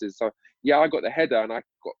chances. So yeah, I got the header and I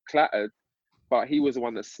got clattered, but he was the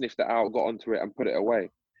one that sniffed it out, got onto it, and put it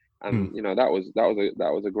away. And that was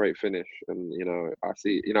a great finish. And I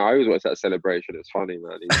see, I always watch that celebration. It's funny,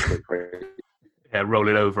 man. He's been crazy. Yeah,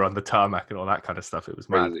 rolling over on the tarmac and all that kind of stuff. It was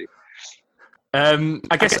mad. Crazy.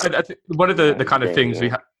 I guess one of the kind of things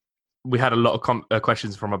yeah. we had a lot of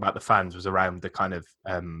questions from about the fans was around the kind of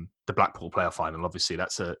the Blackpool playoff final. Obviously,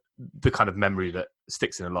 that's the kind of memory that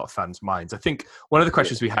sticks in a lot of fans' minds. I think one of the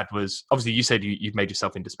questions we had was, obviously, you said you've made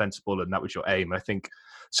yourself indispensable, and that was your aim. I think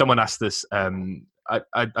someone asked us, I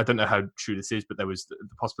don't know how true this is, but there was the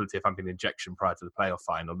possibility of having an injection prior to the playoff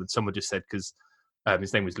final. And someone just said, because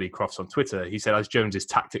his name was Lee Crofts on Twitter, he said, as Jones's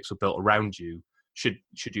tactics were built around you, should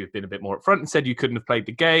you have been a bit more upfront and said you couldn't have played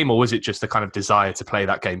the game, or was it just a kind of desire to play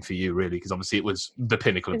that game for you, really? Because obviously it was the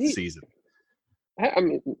pinnacle of the season. I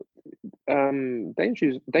mean, Dave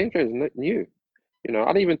Jones knew.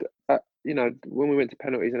 I didn't even, when we went to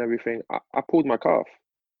penalties and everything, I pulled my calf.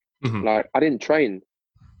 Mm-hmm. Like, I didn't train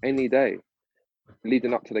any day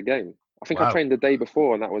leading up to the game. I think I trained the day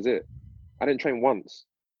before and that was it. I didn't train once.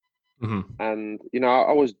 Mm-hmm. And,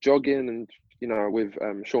 I was jogging and, with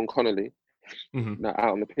Sean Connolly, out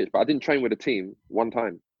on the pitch, but I didn't train with the team one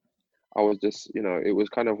time. I was just, it was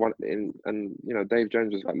kind of one in, and Dave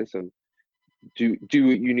Jones was like, listen, do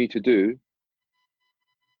what you need to do.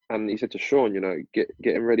 And he said to Sean, get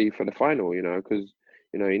him ready for the final, because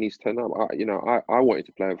he needs to turn up. I wanted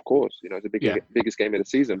to play, of course. It's the biggest game of the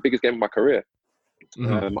season, biggest game of my career.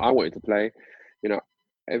 I wanted to play.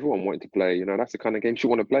 Everyone wanted to play. That's the kind of game you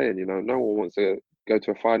want to play in. No one wants to go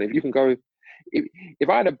to a final. If you can go, if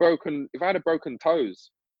I had broken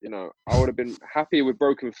toes, I would have been happier with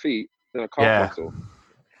broken feet than a calf muscle.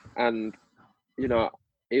 And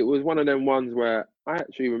it was one of them ones where I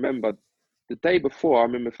actually remember the day before. I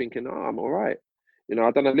remember thinking, "Oh, I'm all right."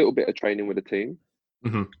 I'd done a little bit of training with the team,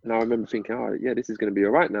 and I remember thinking, "Oh, yeah, this is going to be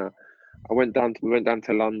all right now." We went down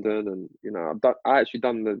to London, and I actually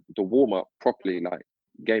done the warm up properly, like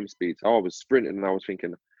game speed. So I was sprinting, and I was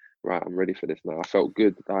thinking, right, I'm ready for this now. I felt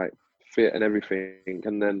good, like fit and everything,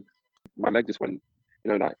 and then my leg just went,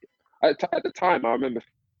 like at the time I remember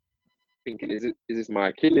thinking, is this my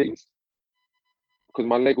Achilles? Because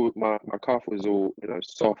my leg, my calf was all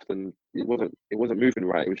soft, and it wasn't moving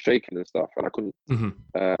right. It was shaking and stuff, and I couldn't.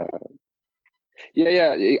 I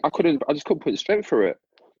just couldn't put strength for it,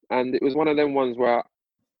 and it was one of them ones where,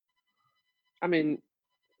 I mean,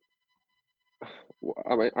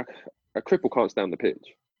 a cripple can't stay on the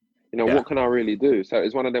pitch. What can I really do? So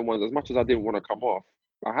it's one of them ones. As much as I didn't want to come off,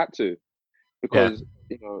 I had to, because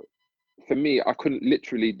for me, I couldn't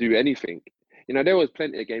literally do anything. There was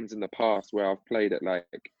plenty of games in the past where I've played at 70%,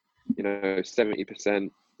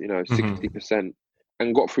 60%,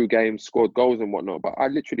 and got through games, scored goals and whatnot. But I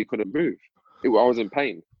literally couldn't move. I was in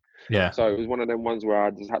pain. Yeah. So it was one of them ones where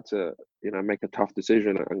I just had to, make a tough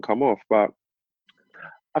decision and come off. But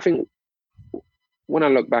I think when I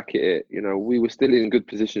look back at it, we were still in good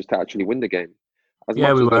positions to actually win the game. As much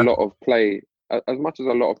as a lot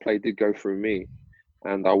of play did go through me,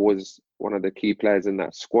 and I was one of the key players in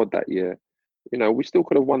that squad that year, we still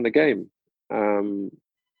could have won the game. I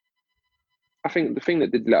think the thing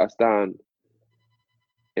that did let us down,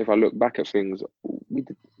 if I look back at things,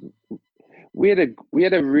 we had a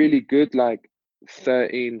really good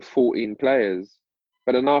 13, 14 players,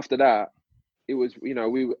 but then after that, it was, we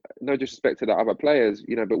no disrespect to the other players,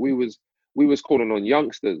 but we was calling on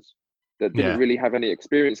youngsters that didn't really have any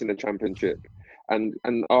experience in the Championship, and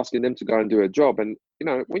asking them to go and do a job. And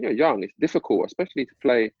when you're young, it's difficult, especially to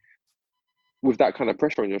play with that kind of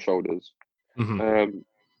pressure on your shoulders. Mm-hmm.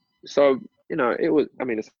 So it was. I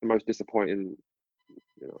mean, it's the most disappointing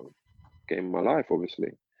game of my life,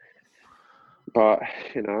 obviously. But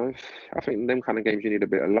I think them kind of games you need a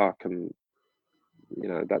bit of luck, and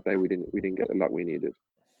that day we didn't get the luck we needed.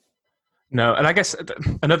 No, and I guess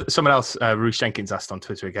someone else, Ruth Jenkins, asked on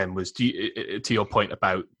Twitter again was, to your point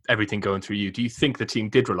about everything going through you, do you think the team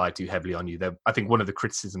did rely too heavily on you? I think one of the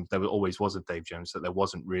criticisms there always was of Dave Jones that there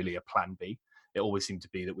wasn't really a plan B. It always seemed to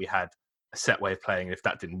be that we had a set way of playing, and if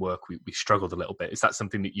that didn't work, we struggled a little bit. Is that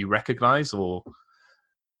something that you recognise, or?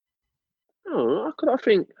 No, I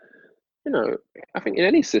think I think in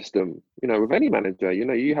any system, with any manager,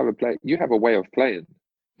 you have a way of playing,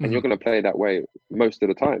 and you're going to play that way most of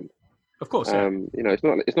the time. Of course, yeah.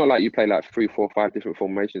 It's not like you play like 3, 4, 5 different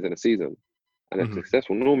formations in a season, and it's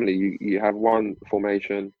successful. Normally, you have one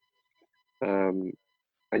formation, and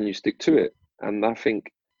you stick to it. And I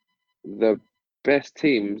think the best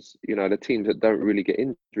teams, the teams that don't really get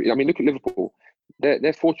injuries. I mean, look at Liverpool.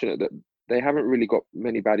 They're fortunate that they haven't really got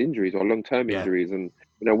many bad injuries or long-term injuries, and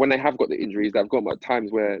when they have got the injuries, they've got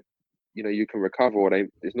times where you can recover, or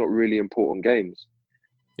it's not really important games.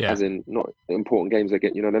 Yeah. As in, not important games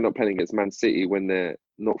again. They're not playing against Man City when they're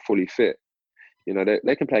not fully fit.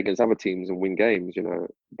 They can play against other teams and win games.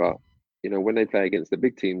 But when they play against the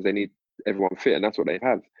big teams, they need everyone fit, and that's what they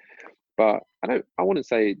have. But I wouldn't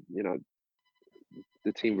say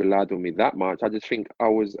the team relied on me that much. I just think I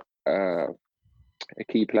was a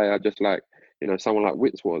key player, just like someone like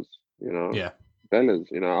Witts was. Yeah. Bellas.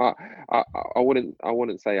 I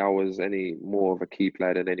wouldn't say I was any more of a key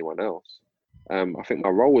player than anyone else. I think my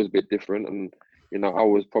role was a bit different, and I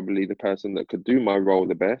was probably the person that could do my role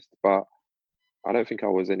the best. But I don't think I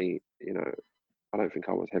was I don't think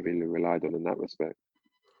I was heavily relied on in that respect.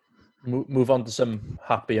 Move on to some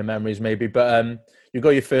happier memories, maybe. But you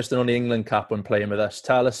got your first and only England cap when playing with us.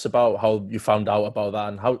 Tell us about how you found out about that,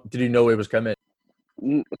 and how did you know it was coming?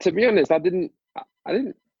 To be honest, I didn't.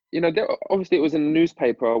 Obviously it was in the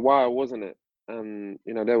newspaper a while, wasn't it?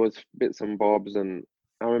 There was bits and bobs, and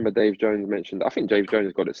I remember Dave Jones mentioned. I think Dave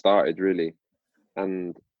Jones got it started really,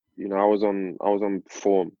 and I was on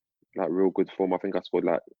form, like real good form. I think I scored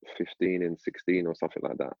like 15 in 16 or something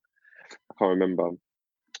like that. I can't remember,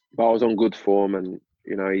 but I was on good form, and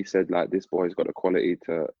he said like, this boy's got the quality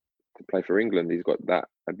to play for England. He's got that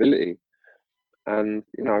ability. And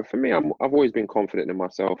for me, I've always been confident in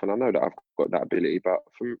myself, and I know that I've got that ability. But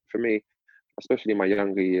for me, especially in my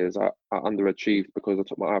younger years, I underachieved because I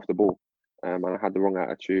took my eye off the ball, and I had the wrong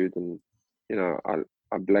attitude, and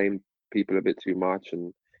I blamed people a bit too much,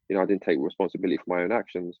 and I didn't take responsibility for my own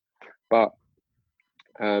actions. But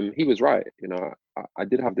he was right. I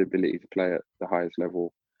did have the ability to play at the highest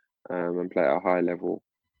level, and play at a high level.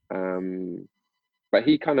 But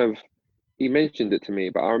he mentioned it to me,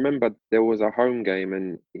 but I remember there was a home game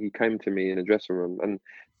and he came to me in the dressing room, and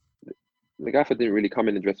the gaffer didn't really come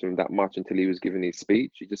in the dressing room that much until he was giving his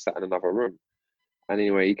speech. He just sat in another room. And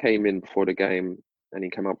anyway, he came in before the game and he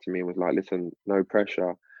came up to me and was like, listen, no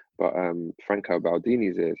pressure, but Franco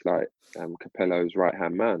Baldini's here. It's like Capello's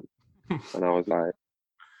right-hand man. And I was like,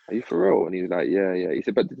 are you for real? And he was like, yeah. He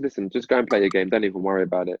said, but listen, just go and play your game. Don't even worry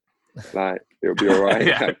about it. Like, it'll be all right.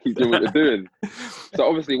 Yeah. Like, keep doing what you're doing. So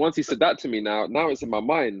obviously, once he said that to me, now it's in my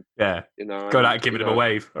mind. Yeah. Go out and give him a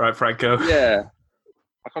wave. All right, Franco. Yeah.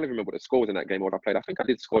 I can't even remember what the score was in that game or what I played. I think I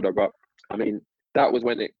did score though, but I mean, that was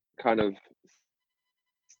when it kind of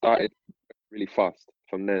started really fast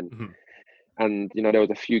from then. Mm-hmm. And, there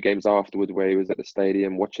was a few games afterwards where he was at the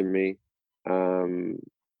stadium watching me. And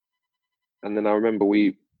then I remember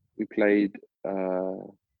we played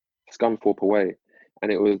Scunthorpe away.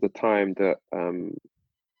 And it was the time that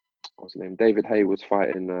what's his name? David Hay was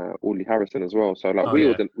fighting Audley Harrison as well. So like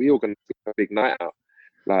we organised a big night out,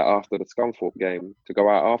 like after the Scunthorpe game, to go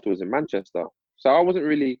out afterwards in Manchester. So I wasn't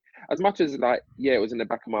really, as much as like, it was in the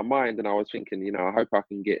back of my mind, and I was thinking, I hope I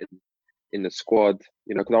can get in the squad,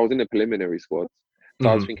 because I was in the preliminary squad. So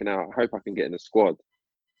I was thinking, I hope I can get in the squad.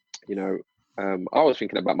 I was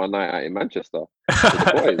thinking about my night out in Manchester with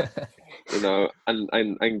the boys,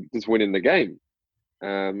 and just winning the game.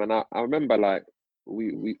 And I remember like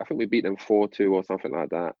I think we beat them 4-2 or something like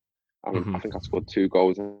that. I think I scored 2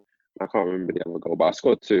 goals. I can't remember the other goal, but I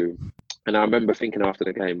scored 2. And I remember thinking after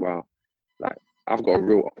the game, wow, like I've got a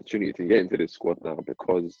real opportunity to get into this squad now,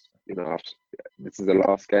 because this is the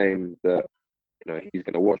last game that he's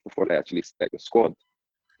going to watch before they actually select the squad.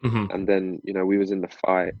 And then we was in the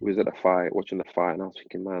fight. We was at the fight, watching the fight, and I was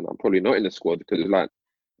thinking, man, I'm probably not in the squad, because it's like,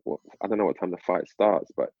 I don't know what time the fight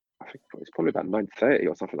starts, but I think it's probably about 9:30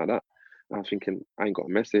 or something like that. And I was thinking, I ain't got a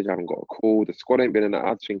message, I haven't got a call, the squad ain't been in it.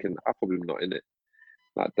 I was thinking, I'm probably not in it.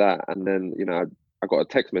 like that. And then, you know, I got a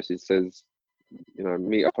text message says, you know,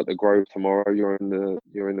 meet up at the Grove tomorrow. You're in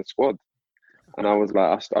the squad. And I was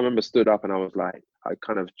like, I remember stood up and I was like, I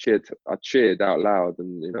kind of cheered out loud,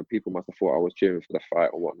 and you know, people must have thought I was cheering for the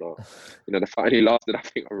fight or whatnot. You know, the fight only lasted, I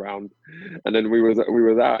think, a round, and then we was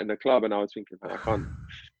out in the club, and I was thinking, man,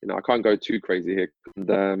 I can't go too crazy here.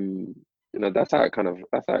 And you know, that's how it come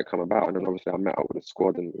about. And then obviously I met up with the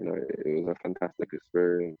squad, and you know, it was a fantastic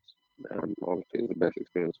experience. Obviously, it was the best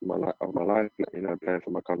experience of my life. You know, playing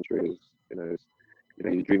for my country is,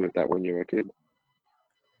 you dream of that when you're a kid.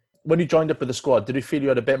 When you joined up with the squad, did you feel you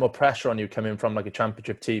had a bit more pressure on you coming from like a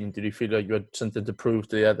championship team? Did you feel like you had something to prove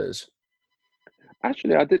to the others?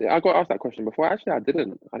 Actually, I did. I got asked that question before. Actually, I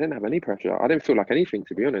didn't have any pressure. I didn't feel like anything,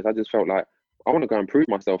 to be honest. I just felt like I want to go and prove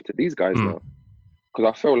myself to these guys now,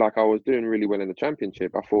 because I felt like I was doing really well in the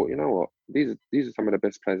championship. I thought, you know what, these are some of the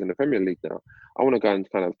best players in the Premier League now. I want to go and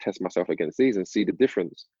kind of test myself against these and see the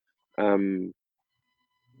difference. I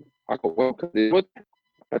got welcomed, but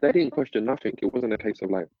they didn't question nothing. It wasn't a case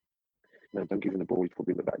of like, no, don't give him the ball, he's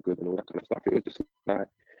probably not that good and all that kind of stuff. It was just like,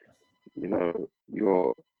 you know,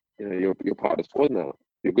 you're part of the squad now.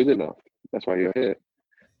 You're good enough. That's why you're here.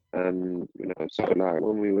 And you know, so like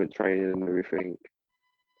when we were training and everything,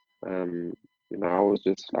 you know, I was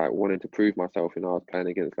just like wanting to prove myself. You know, I was playing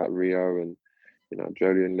against like Rio and, you know,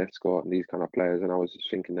 Jolyon Lescott and these kind of players, and I was just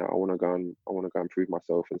thinking that I want to go and prove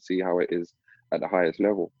myself and see how it is at the highest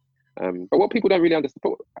level. But what people don't really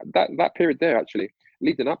understand, that period there, actually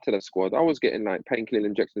leading up to the squad, I was getting like painkilling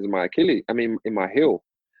injections in my Achilles. I mean, in my heel,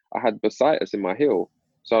 I had bursitis in my heel,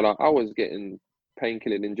 so like I was getting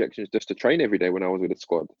painkilling injections just to train every day when I was with the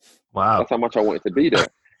squad. Wow, that's how much I wanted to be there.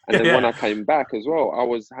 And then when I came back as well, I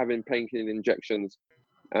was having painkilling injections.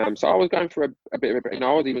 So I was going for a bit of, you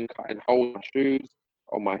know, I was even cutting holes in my shoes,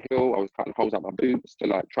 on my heel. I was cutting holes out my boots to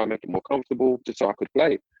like try and make it more comfortable, just so I could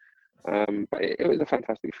play. But it was a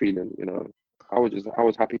fantastic feeling, you know. I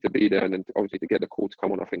was happy to be there, and then obviously to get the call to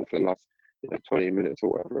come on, I think for the last 20 minutes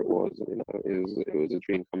or whatever it was, you know, it was a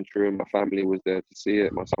dream come true, and my family was there to see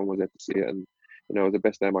it, my son was there to see it, and you know, it was the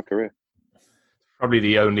best day of my career. Probably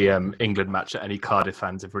the only England match that any Cardiff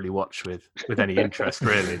fans have really watched with any interest,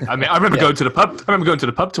 really. I mean, I remember going to the pub. I remember going to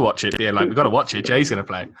the pub to watch it, being like, "We've got to watch it. Jay's going to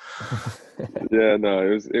play." Yeah, no,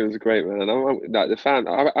 it was great, man. And like the fan,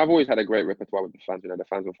 I've always had a great repertoire with the fans. You know, the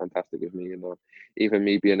fans were fantastic with me. You know, even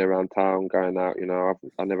me being around town, going out. You know,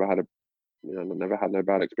 I never had no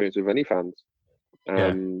bad experience with any fans.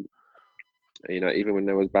 You know, even when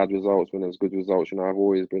there was bad results, when there was good results, you know, I've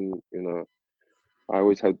always been, you know, I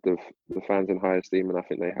always held the fans in high esteem, and I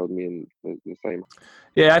think they held me in the same.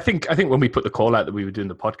 Yeah, I think when we put the call out that we were doing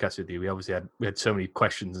the podcast with you, we obviously had so many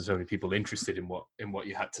questions and so many people interested in what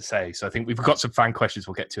you had to say. So I think we've got some fan questions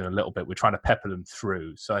we'll get to in a little bit. We're trying to pepper them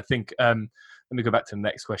through. So I think let me go back to the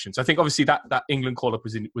next question. So I think obviously that England call up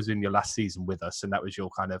was in your last season with us, and that was your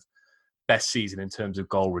kind of best season in terms of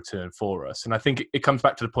goal return for us. And I think it comes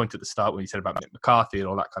back to the point at the start when you said about Mick McCarthy and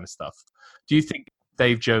all that kind of stuff. Do you think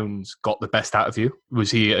Dave Jones got the best out of you? Was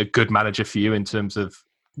he a good manager for you in terms of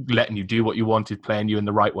letting you do what you wanted, playing you in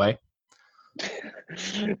the right way?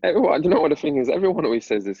 Everyone, you know what the thing is? Everyone always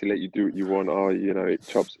says this: he let you do what you want. Oh, you know, it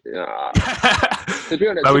chops. To be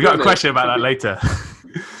honest, well, we got a question about that later.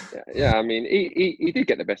 Yeah, I mean, he did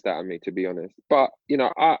get the best out of me, to be honest. But you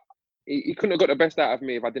know, he couldn't have got the best out of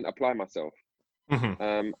me if I didn't apply myself.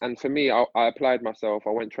 Mm-hmm. And for me, I applied myself.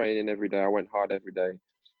 I went training every day. I went hard every day.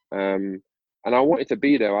 And I wanted to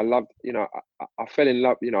be there. I loved, you know, I fell in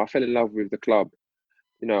love. You know, I fell in love with the club.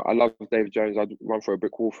 You know, I love Dave Jones. I'd run for a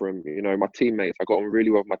brick wall for him. You know, my teammates, I got on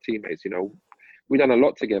really well with my teammates. You know, we done a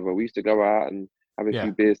lot together. We used to go out and have a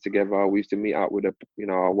few beers together. We used to meet up with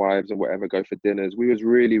our wives and whatever, go for dinners. We was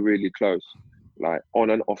really, really close, like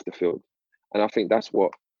on and off the field. And I think that's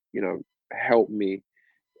what, you know, helped me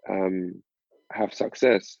have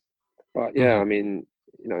success. But yeah, I mean,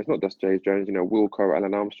 you know, it's not just Jay Jones. You know, Wilco,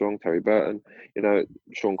 Alan Armstrong, Terry Burton. You know,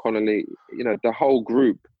 Sean Connolly. You know, the whole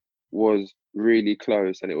group was really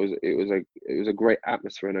close, and it was a great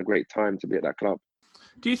atmosphere and a great time to be at that club.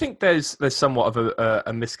 Do you think there's somewhat of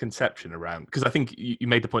a misconception around, because I think you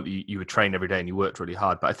made the point that you would train every day and you worked really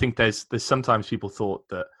hard, but I think there's sometimes people thought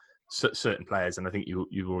that certain players, and I think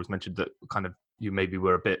you've always mentioned that kind of you maybe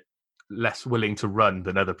were a bit less willing to run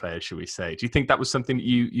than other players, should we say? Do you think that was something that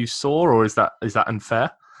you saw, or is that unfair?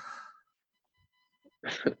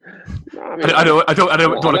 No, I mean, I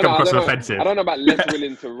don't want to come across offensive. I don't know about less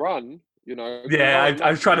willing to run. You know. Yeah,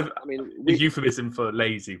 I was trying to. I mean, a euphemism for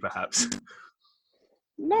lazy, perhaps.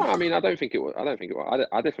 No, I mean, I don't think it was.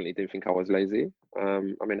 I definitely didn't think I was lazy. I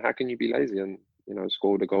mean, how can you be lazy and, you know,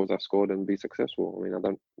 score the goals I scored and be successful? I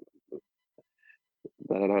mean,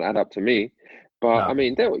 don't add up to me. But No.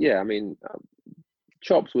 I mean,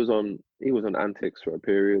 Chops was on. He was on antics for a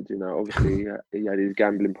period. You know, obviously he had his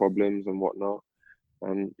gambling problems and whatnot,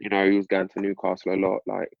 and you know he was going to Newcastle a lot,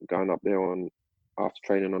 like going up there on after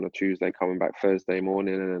training on a Tuesday, coming back Thursday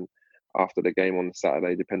morning, and then after the game on the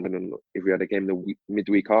Saturday, depending on if we had a game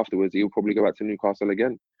midweek afterwards, he'll probably go back to Newcastle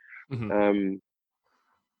again. Mm-hmm.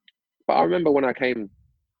 But I remember when I came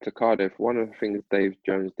to Cardiff, one of the things Dave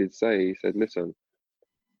Jones did say, he said, "Listen,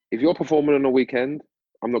 if you're performing on a weekend,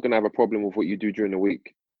 I'm not going to have a problem with what you do during the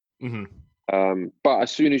week. Mm-hmm. But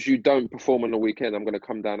as soon as you don't perform on the weekend, I'm going to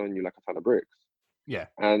come down on you like a ton of bricks." Yeah.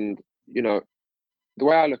 And, you know, the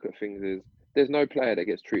way I look at things is there's no player that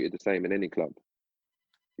gets treated the same in any club,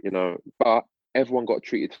 you know, but everyone got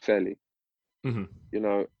treated fairly. Mm-hmm. You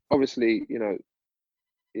know, obviously, you know,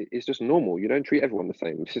 it's just normal. You don't treat everyone the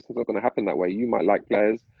same. It's just not going to happen that way. You might like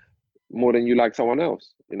players more than you like someone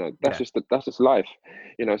else. You know, that's just life.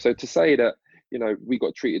 You know, so to say that, you know, we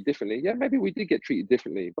got treated differently, yeah, maybe we did get treated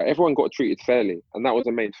differently, but everyone got treated fairly, and that was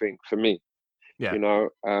the main thing for me. Yeah. You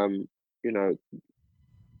know,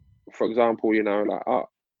 for example, you know, like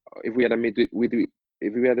if we had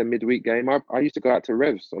a midweek game, I used to go out to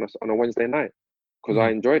Revs on a Wednesday night because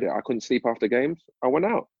I enjoyed it. I couldn't sleep after games. I went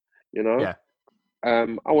out. You know. Yeah.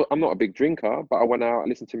 I'm not a big drinker, but I went out, I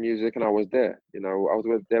listened to music, and I was there. You know, I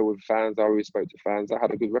was there with fans. I always spoke to fans. I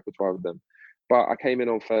had a good repertoire with them. But I came in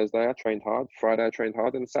on Thursday, I trained hard. Friday, I trained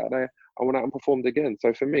hard. And Saturday, I went out and performed again.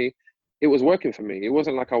 So for me, it was working for me. It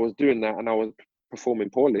wasn't like I was doing that and I was performing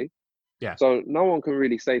poorly. Yeah. So no one can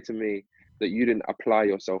really say to me that you didn't apply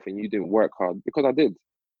yourself and you didn't work hard, because I did.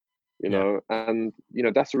 You know, and, you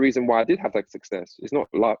know, that's the reason why I did have that success. It's not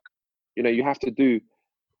luck. You know, you have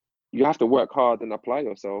to work hard and apply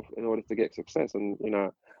yourself in order to get success. And, you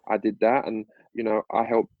know, I did that, and, you know, I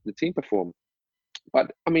helped the team perform.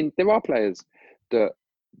 But I mean, there are players that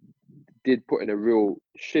did put in a real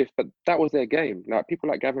shift, but that was their game. Like people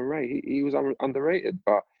like Gavin Ray, he was underrated,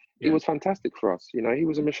 but he was fantastic for us. You know, he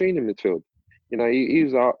was a machine in midfield. You know,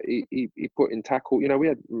 he put in tackle. You know, we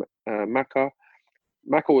had Maka.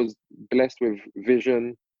 Maka was blessed with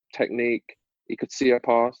vision, technique. He could see a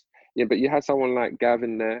pass. Yeah, but you had someone like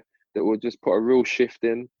Gavin there that would just put a real shift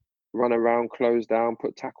in, run around, close down,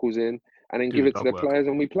 put tackles in, and then give it to the players,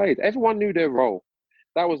 and we played. Everyone knew their role.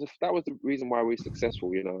 That was the reason why we were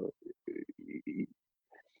successful, you know.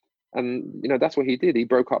 And, you know, that's what he did. He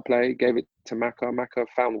broke up play, gave it to Maka. Maka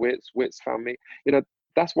found Wits. Wits found me. You know,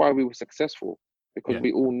 that's why we were successful, because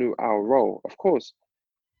we all knew our role. Of course,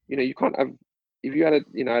 you know, you can't have, if you had,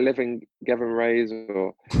 11 Gavin Rays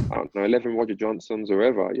or, I don't know, 11 Roger Johnsons or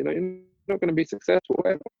whatever, you know, you're not going to be successful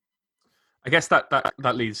ever. I guess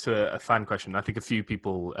that leads to a fan question. I think a few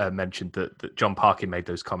people mentioned that John Parkin made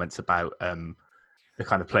those comments about the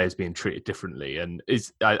kind of players being treated differently, and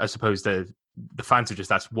I suppose the fans have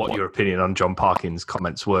just asked what your opinion on John Parkin's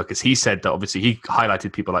comments were, because he said that obviously he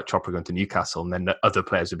highlighted people like Chopra going to Newcastle, and then that other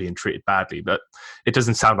players are being treated badly. But it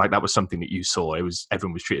doesn't sound like that was something that you saw.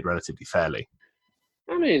 Everyone was treated relatively fairly.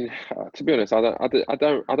 I mean, to be honest, I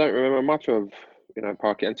don't remember much of, you know,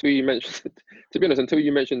 Parkin until you mentioned it. To be honest, until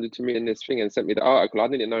you mentioned it to me in this thing and sent me the article, I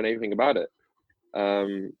didn't know anything about it.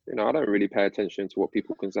 You know, I don't really pay attention to what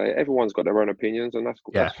people can say. Everyone's got their own opinions, and that's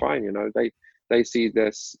fine. You know, they see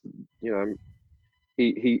this. You know,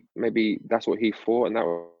 he maybe that's what he thought, and that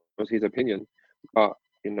was his opinion. But,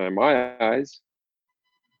 you know, in my eyes,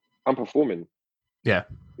 I'm performing. Yeah.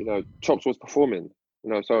 You know, Chops was performing. You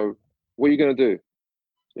know, so what are you gonna do?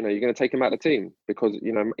 You know, you're going to take him out of the team because,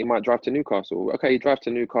 you know, he might drive to Newcastle. Okay, he drove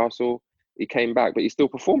to Newcastle, he came back, but he's still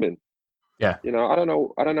performing. Yeah. You know, I don't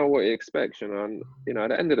know what he expects, you know, and, you know, at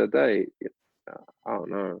the end of the day, I don't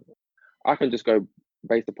know. I can just go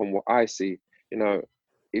based upon what I see. You know,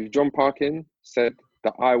 if John Parkin said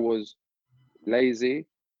that I was lazy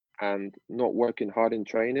and not working hard in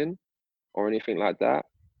training or anything like that,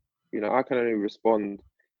 you know, I can only respond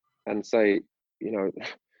and say, you know,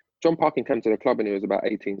 John Parkin came to the club and he was about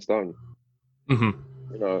 18 stone.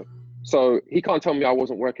 Mm-hmm. You know, so he can't tell me I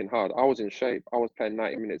wasn't working hard. I was in shape. I was playing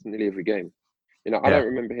 90 minutes nearly every game. You know, I don't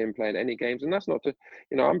remember him playing any games, and that's not to,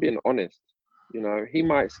 you know, I'm being honest. You know, he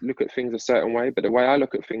might look at things a certain way, but the way I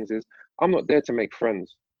look at things is I'm not there to make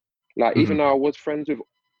friends. Like, even though I was friends with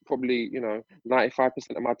probably, you know, 95%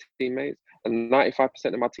 of my teammates, and 95%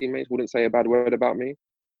 of my teammates wouldn't say a bad word about me,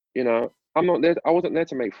 you know, I wasn't there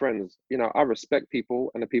to make friends. You know, I respect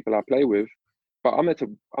people and the people I play with, but I'm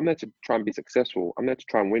there to try and be successful. I'm there to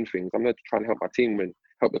try and win things. I'm there to try and help my team win,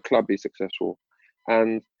 help the club be successful.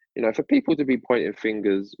 And, you know, for people to be pointing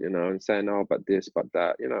fingers, you know, and saying, oh, but this, but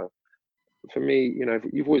that, you know, for me, you know,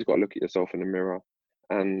 you've always got to look at yourself in the mirror.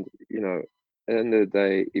 And, you know, the end of the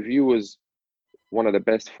day, if you was one of the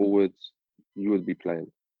best forwards, you would be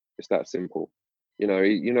playing. It's that simple. You know,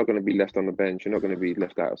 you're not going to be left on the bench. You're not going to be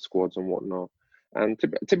left out of squads and whatnot. And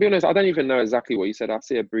to be honest, I don't even know exactly what you said. I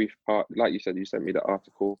see a brief part, like you said, you sent me the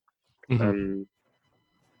article, and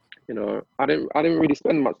you know, I didn't really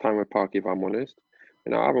spend much time with Parky, if I'm honest.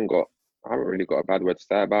 You know, I haven't really got a bad word to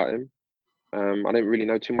say about him. I didn't really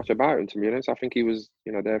know too much about him, to be honest. I think he was,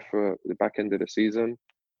 you know, there for the back end of the season.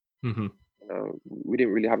 We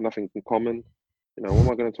didn't really have nothing in common. You know, what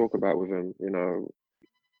am I going to talk about with him? You know,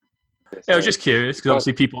 I was just curious because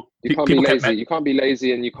obviously people can't be lazy. You can't be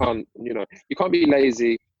lazy, and you can't, you know, you can't be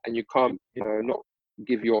lazy, and you can't, you know, not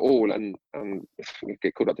give your all and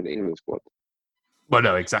get caught up in the England squad. Well,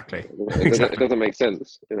 no, exactly. It doesn't make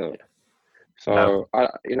sense, you know. So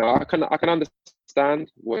No. I can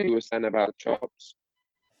understand what he was saying about Chops,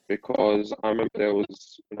 because I remember there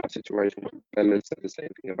was a situation where Bella said the same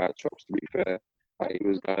thing about Chops. To be fair, like he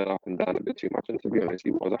was going up and down a bit too much, and to be honest,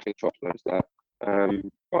 he was. I think Chops knows that.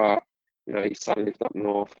 But you know, he's lived up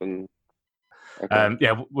north, and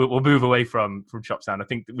yeah, we'll move away from Chops now. I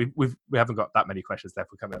think we haven't got that many questions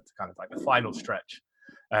left. We're coming up to kind of like the final stretch.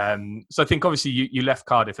 So I think obviously you left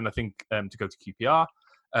Cardiff, and I think to go to QPR.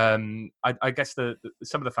 I guess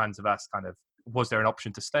some of the fans have asked kind of, was there an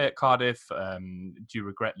option to stay at Cardiff? Do you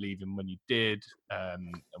regret leaving when you did?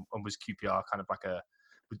 And was QPR kind of like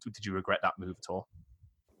did you regret that move at all?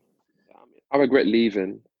 I regret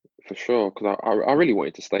leaving for sure, because I really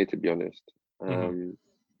wanted to stay, to be honest.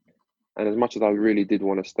 And as much as I really did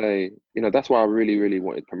want to stay, you know, that's why I really, really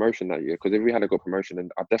wanted promotion that year. Because if we had got promotion, then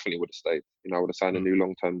I definitely would have stayed. You know, I would have signed a new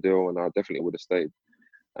long-term deal, and I definitely would have stayed.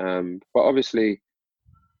 But obviously,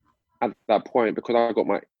 at that point, because I got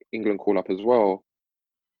my England call up as well,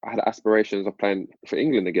 I had aspirations of playing for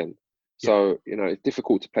England again. So, you know, it's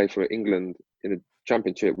difficult to play for England in a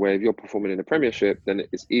championship, where if you're performing in the Premiership, then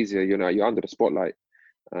it's easier. You know, you're under the spotlight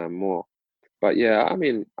more. But yeah, I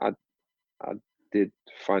mean, I did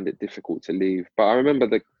find it difficult to leave. But I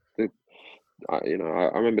remember I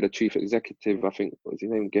remember the chief executive. I think, was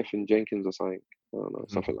his name Geffen Jenkins or something? I don't know,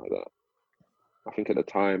 something like that. I think at the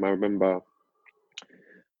time, I remember,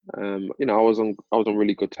 you know, I was on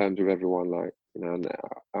really good terms with everyone. Like, you know, and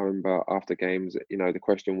I remember after games, you know, the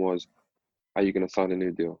question was, "Are you going to sign a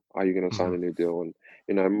new deal? Are you going to sign a new deal?" And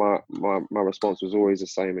you know, my response was always the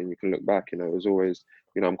same. And you can look back, you know, it was always,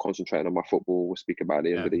 you know, I'm concentrating on my football. We'll speak about it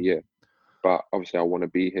at the end of the year. But obviously, I want to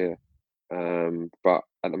be here. But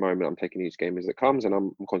at the moment, I'm taking each game as it comes, and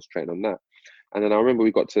I'm concentrating on that. And then I remember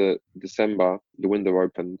we got to December, the window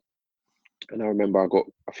opened, and I remember I got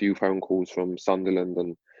a few phone calls from Sunderland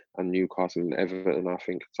and Newcastle and Everton, I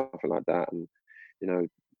think, something like that. And you know,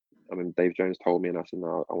 I mean, Dave Jones told me, and I said,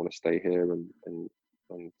 no, I want to stay here and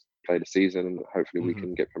play the season, and hopefully we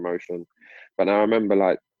can get promotion. But I remember,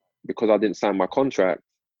 like, because I didn't sign my contract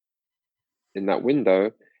in that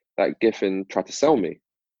window, that Giffen tried to sell me.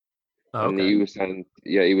 And he was saying,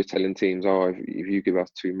 he was telling teams, "Oh, if you give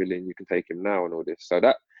us 2 million, you can take him now," and all this. So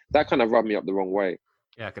that kind of rubbed me up the wrong way.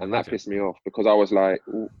 And that pissed me off, because I was like,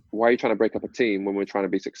 why are you trying to break up a team when we're trying to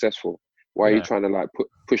be successful? Why are you trying to like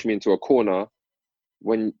push me into a corner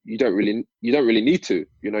when you don't really need to?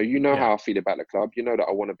 You know how I feel about the club. You know that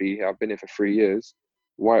I want to be here. I've been here for 3 years.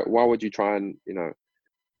 Why would you try and, you know,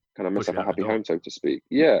 kind of mess up a happy home, so to speak?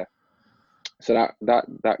 Yeah. So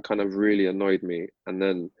that kind of really annoyed me. And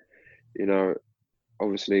then, you know,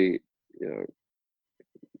 obviously, you know,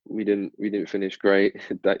 we didn't finish great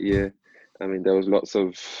that year. I mean, there was lots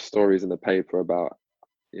of stories in the paper about,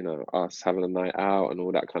 you know, us having a night out and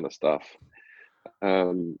all that kind of stuff.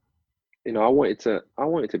 You know, I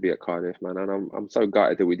wanted to be at Cardiff, man, and I'm so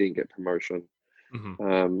gutted that we didn't get promotion.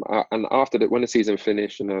 And after that, when the season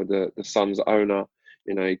finished, you know, the Suns owner,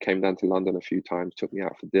 you know, he came down to London a few times, took me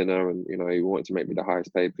out for dinner, and you know, he wanted to make me the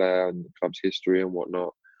highest paid player in the club's history and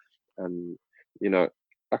whatnot. And you know,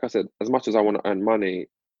 like I said, as much as I want to earn money,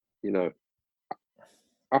 you know,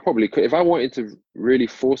 I probably could, if I wanted to really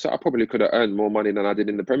force it, I probably could have earned more money than I did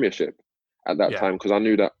in the Premiership at that time, because I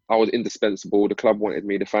knew that I was indispensable. The club wanted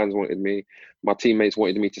me, the fans wanted me, my teammates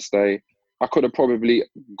wanted me to stay. I could have probably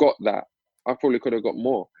got that. I probably could have got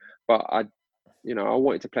more, but I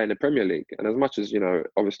wanted to play in the Premier League. And as much as, you know,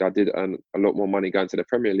 obviously I did earn a lot more money going to the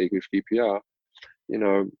Premier League with QPR, you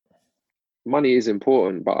know, money is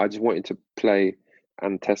important, but I just wanted to play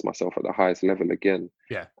and test myself at the highest level again.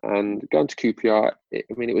 Yeah. And going to QPR,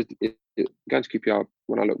 going to QPR,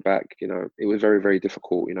 when I look back, you know, it was very, very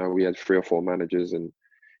difficult. You know, we had 3 or 4 managers, and,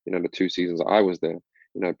 you know, the 2 seasons that I was there,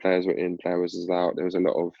 you know, players were in, players was out. There was a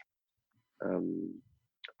lot of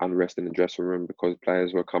unrest in the dressing room because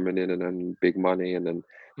players were coming in and then big money, and then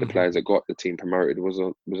the players that got the team promoted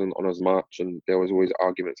wasn't on as much, and there was always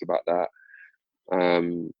arguments about that.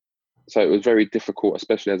 So it was very difficult,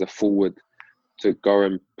 especially as a forward, to go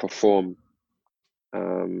and perform.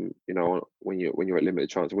 When you're at limited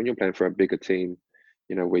chance, when you're playing for a bigger team,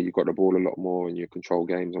 where you've got the ball a lot more and you control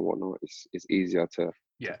games and whatnot, it's easier to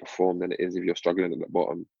perform than it is if you're struggling at the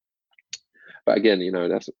bottom. But again,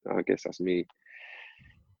 I guess that's me,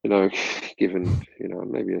 given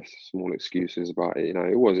maybe a small excuses about it.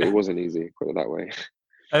 It wasn't easy, put it that way.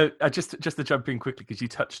 Just to jump in quickly, because you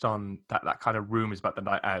touched on that kind of rumours about the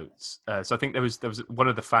night outs. So I think there was one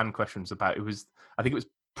of the fan questions about it was, I think it was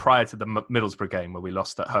prior to the Middlesbrough game where we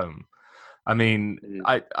lost at home. I mean,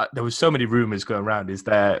 there was so many rumours going around. Is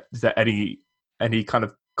there any kind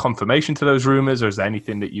of confirmation to those rumours, or is there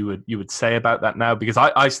anything that you would say about that now? Because I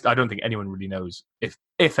don't think anyone really knows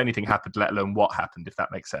if anything happened, let alone what happened, if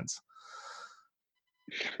that makes sense.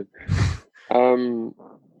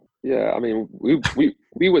 Yeah, I mean,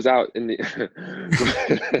 we was out in the.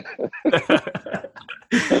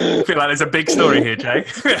 I feel like there's a big story here, Jay.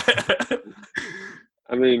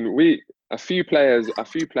 I mean, a few players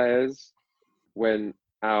went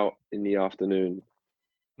out in the afternoon,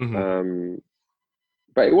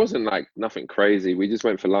 but it wasn't like nothing crazy. We just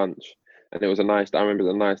went for lunch, and it was I remember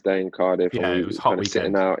the nice day in Cardiff. Yeah, it was hot weekend.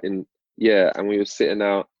 Sitting out and we were sitting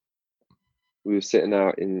out. We were sitting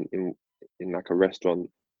out in like a restaurant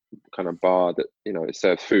kind of bar that it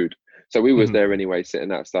served food. So we was there anyway,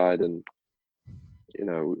 sitting outside, and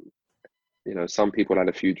some people had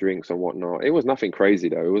a few drinks and whatnot. It was nothing crazy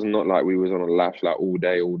though. It was not like we was on a lash like all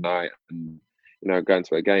day, all night, and going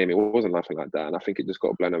to a game. It wasn't nothing like that. And I think it just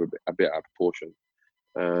got blown up a bit out of proportion.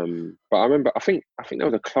 But I remember, I think there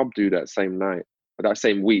was a club do that same night, or that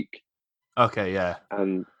same week. Okay, yeah.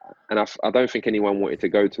 And I don't think anyone wanted to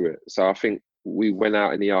go to it. So I think we went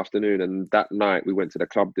out in the afternoon, and that night we went to the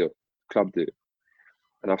club do.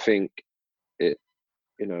 And I think it,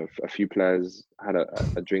 a few players had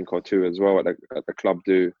a drink or two as well at the club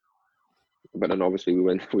do. But then obviously we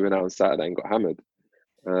went out on Saturday and got hammered.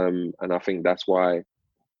 And I think that's why,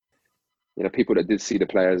 people that did see the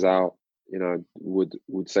players out,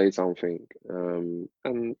 would say something. And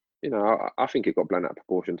I think it got blown out of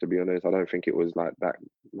proportion, to be honest. I don't think it was like that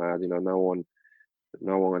mad.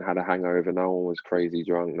 No one had a hangover. No one was crazy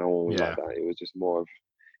drunk. No one was like that. It was just more of,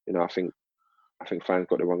 I think fans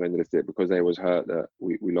got the wrong end of the stick because they was hurt that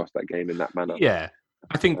we lost that game in that manner. Yeah,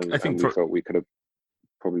 I think we thought we could have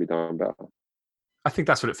probably done better. I think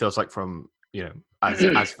that's what it feels like from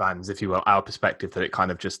as fans, if you will, our perspective, that it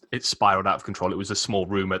kind of it spiraled out of control. It was a small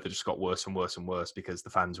rumor that just got worse and worse and worse because the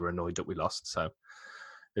fans were annoyed that we lost. So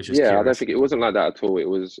it's just curious. I don't think it wasn't like that at all.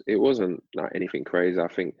 It wasn't like anything crazy. I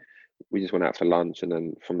think we just went out for lunch, and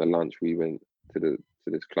then from the lunch we went to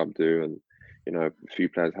this club do, and a few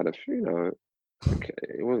players had a few,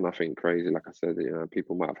 it wasn't nothing crazy. Like I said,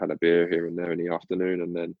 people might have had a beer here and there in the afternoon,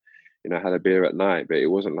 and then had a beer at night, but it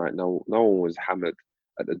wasn't like no one was hammered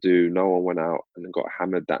at the do. No one went out and got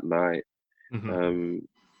hammered that night.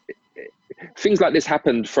 Things like this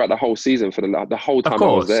happened throughout the whole season for the whole time I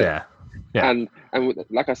was there. Yeah. And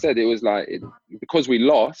like I said, it was like because we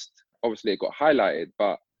lost, obviously it got highlighted,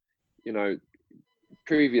 but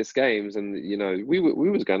previous games, and we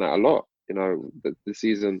was going out a lot. The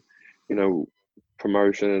season,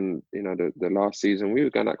 promotion, the last season we were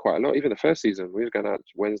going out quite a lot. Even the first season we were going out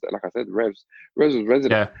Wednesday. Like I said, Revs was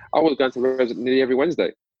resident. Yeah. I was going to Revs nearly every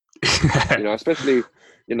Wednesday. Especially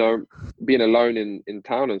being alone in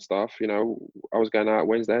town and stuff. I was going out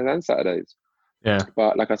Wednesdays and Saturdays. Yeah.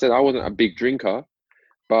 But like I said, I wasn't a big drinker,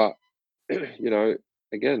 but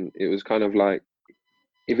again, it was kind of like,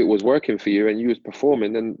 if it was working for you and you was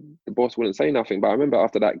performing, then the boss wouldn't say nothing. But I remember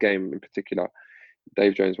after that game in particular,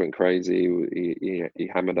 Dave Jones went crazy. He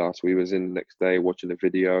hammered us. We was in the next day watching the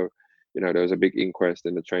video. There was a big inquest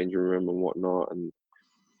in the changing room and whatnot, and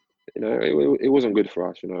it wasn't good for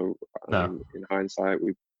us. No. In hindsight,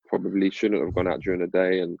 we probably shouldn't have gone out during the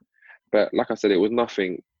day. But like I said, it was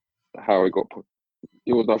nothing how it got.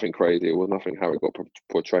 It was nothing crazy. It was nothing how it got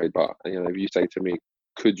portrayed. But if you say to me,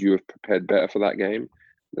 could you have prepared better for that game?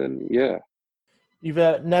 Then yeah.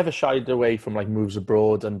 You've never shied away from like moves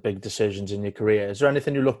abroad and big decisions in your career. Is there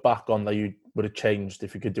anything you look back on that you would have changed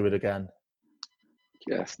if you could do it again?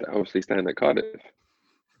 Yes, obviously staying at Cardiff.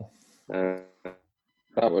 That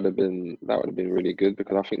would have been really good,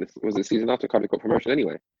 because I think this was the season after Cardiff got promotion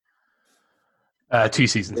anyway. 2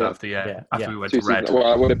 seasons after, after we went to Red. Well,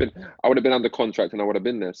 I would have been under contract and I would have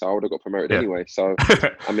been there, so I would have got promoted anyway. So,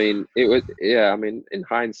 I mean, it was I mean, in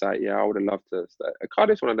hindsight, I would have loved to stay.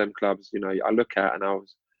 Cardiff's one of them clubs, I look at and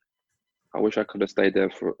I wish I could have stayed there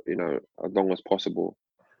for as long as possible.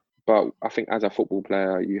 but I think as a football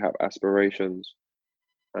player, you have aspirations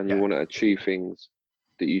and you want to achieve things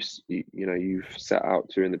that you've set out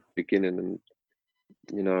to in the beginning.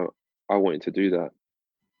 And I wanted to do that.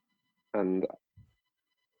 And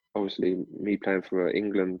obviously, me playing for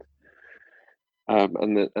England,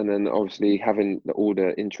 and then obviously having all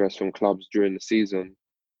the interest from clubs during the season,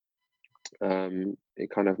 it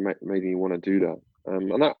kind of made me want to do that.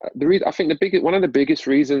 And the reason, I think one of the biggest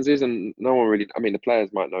reasons is, and no one really, I mean, the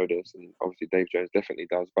players might know this, and obviously Dave Jones definitely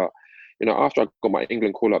does, but after I got my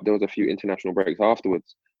England call up, there was a few international breaks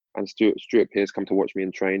afterwards, and Stuart Pearce come to watch me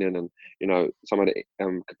in training, and some of the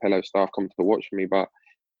Capello staff come to watch me, but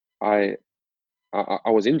I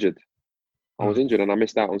was injured. I was injured, and I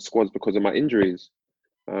missed out on squads because of my injuries.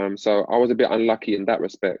 So I was a bit unlucky in that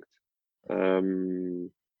respect.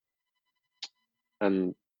 And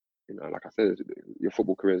like I said, your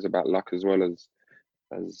football career is about luck as well as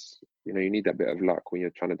you need that bit of luck when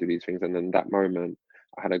you're trying to do these things. And then that moment,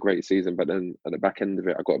 I had a great season, but then at the back end of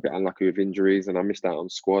it, I got a bit unlucky with injuries, and I missed out on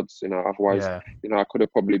squads. Otherwise, I could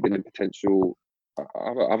have probably been in potential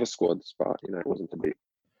other squads, but it wasn't to be.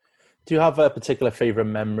 Do you have a particular favourite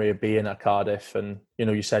memory of being at Cardiff? And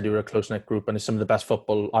you said you were a close-knit group, and it's some of the best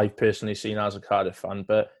football I've personally seen as a Cardiff fan.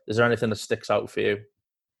 But is there anything that sticks out for you?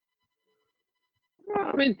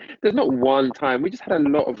 I mean, there's not one time. We just had a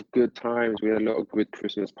lot of good times. We had a lot of good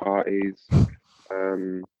Christmas parties.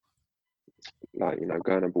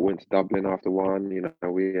 Went to Dublin after one. We had a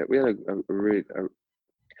really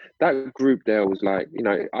that group there was like,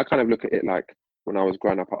 I kind of look at it like when I was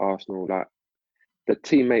growing up at Arsenal, like the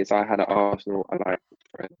teammates I had at Arsenal are like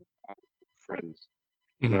friends.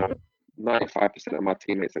 95% of my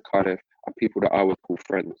teammates at Cardiff are people that I would call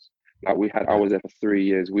friends. Like I was there for 3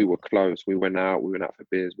 years. We were close. We went out for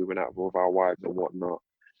beers. We went out with our wives and whatnot.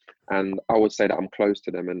 And I would say that I'm close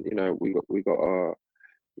to them. And we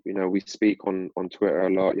speak on Twitter a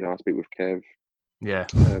lot. I speak with Kev,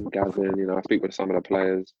 Gavin. I speak with some of the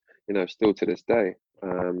players. Still to this day.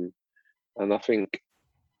 And I think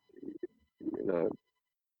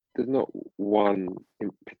there's not one in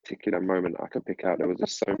particular moment I can pick out. There was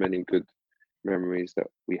just so many good memories that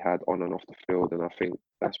we had on and off the field, and I think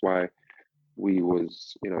that's why we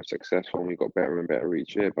was successful and we got better and better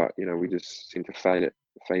each year. But we just seemed to fail at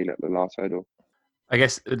the last hurdle. I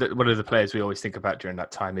guess one of the players we always think about during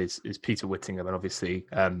that time is Peter Whittingham, and obviously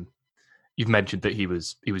you've mentioned that he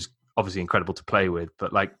was obviously incredible to play with,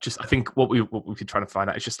 but like, just I think what we've been trying to find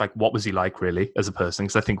out is just like, what was he like really as a person?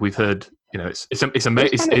 Because I think we've heard it's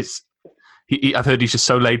amazing. I've heard he's just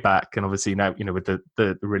so laid back, and obviously now with the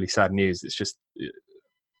really sad news, it's just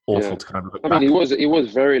awful to kind of look back. I mean, he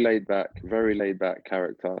was very laid back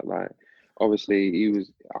character. Like, obviously he was,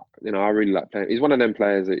 I really like playing. He's one of them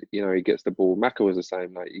players that he gets the ball. Maka was the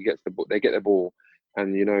same. Like, he gets the ball, they get the ball,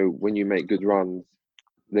 and when you make good runs,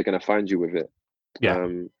 they're gonna find you with it. Yeah.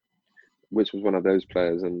 Which was one of those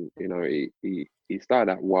players, and he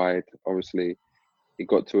started out wide. Obviously, he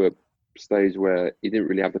got to a stage where he didn't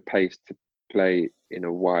really have the pace to play in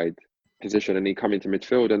a wide position, and he come into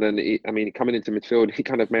midfield. And then coming into midfield, he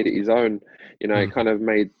kind of made it his own. It kind of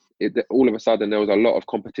made it. All of a sudden, there was a lot of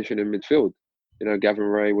competition in midfield. Gavin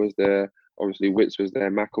Ray was there. Obviously, Witts was there.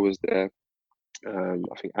 Maka was there. I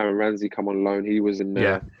think Aaron Ramsey come on loan. He was in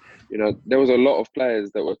there. Yeah. There was a lot of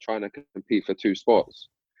players that were trying to compete for two spots.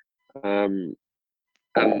 And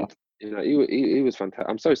he was fantastic.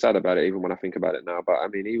 I'm so sad about it, even when I think about it now. But I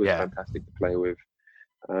mean, he was fantastic to play with.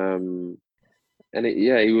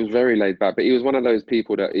 He was very laid back. But he was one of those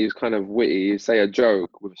people that he was kind of witty. He'd say a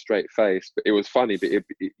joke with a straight face, but it was funny. But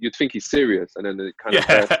you'd think he's serious, and then it kind of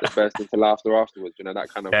burst into laughter afterwards. That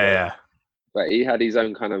kind of way. But he had his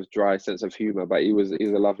own kind of dry sense of humor. But he was a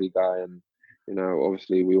lovely guy, and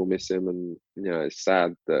obviously we all miss him, and it's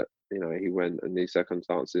sad that he went in these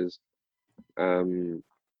circumstances.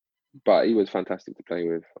 But he was fantastic to play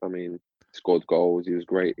with. I mean, he scored goals. He was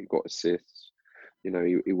great. He got assists.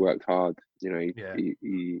 He worked hard.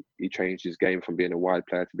 He changed his game from being a wide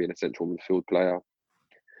player to being a central midfield player.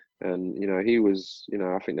 And he was.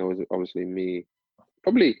 I think there was obviously me.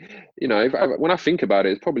 Probably, when I think about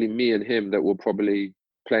it, it's probably me and him that were probably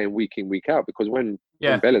playing week in, week out. Because when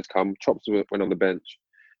Bella's come, Chops went on the bench.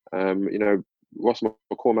 Ross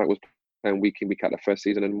McCormack was playing week in, week out the first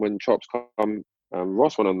season, and when Chops come,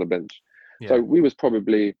 Ross went on the bench. So we was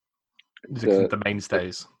probably the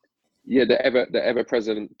mainstays. The ever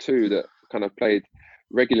present two that kind of played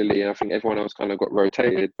regularly. And I think everyone else kind of got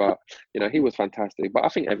rotated, but he was fantastic. But I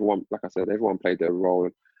think everyone, like I said, everyone played their role.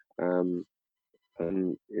 And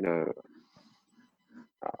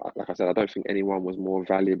like I said, I don't think anyone was more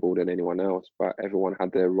valuable than anyone else, but everyone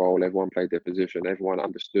had their role, everyone played their position, everyone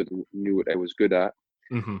understood and knew what they was good at.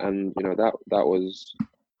 And, you know, that was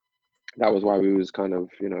why we was kind of,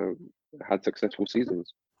 you know, had successful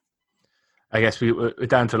seasons. I guess we're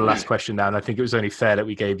down to the last question now, and I think it was only fair that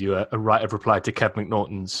we gave you a right of reply to Kev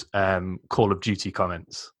McNaughton's Call of Duty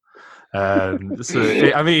comments.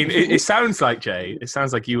 It sounds like, Jay, it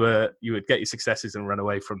sounds like you would get your successes and run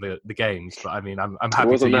away from the games. But I mean, I'm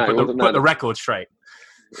happy to put the record straight.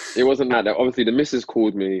 It wasn't that. Obviously, the missus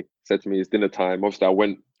called me, said to me, it's dinner time. Obviously, I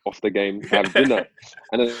went off the game to have dinner,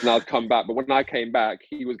 and then I'd come back. But when I came back,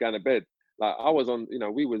 he was going to bed. Like I was on, you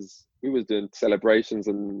know, we was doing celebrations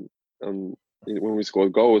and when we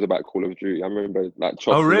scored goals about Call of Duty. I remember like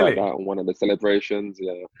chops like that on one of the celebrations.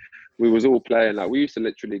 Yeah, we was all playing. Like we used to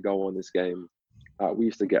literally go on this game. We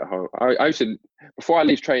used to get home. I used to, before I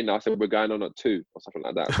leave training, I said we're going on at 2 or something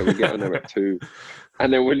like that. So we get on there at 2,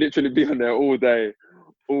 and then we'd literally be on there all day,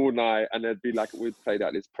 all night, and there'd be like we'd play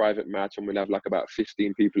like this private match, and we'd have like about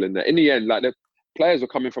 15 people in there. In the end, like the players were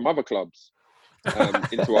coming from other clubs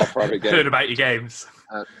into our private game. Heard about your games.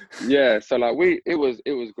 Yeah, so like it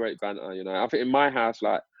was great banter, you know. I think in my house,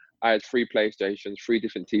 like I had 3 PlayStations, 3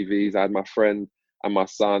 different TVs. I had my friend and my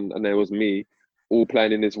son, and there was me, all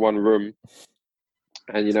playing in this one room.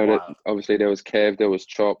 And you know, obviously there was Kev, there was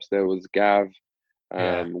Chops, there was Gav,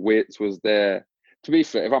 Wits was there. To be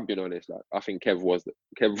fair, if I'm being honest, like I think Kev was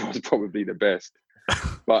probably the best.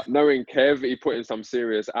 But knowing Kev, he put in some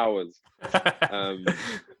serious hours.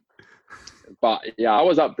 But yeah, I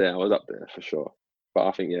was up there for sure. But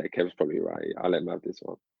I think Kev's probably right. I'll let him have this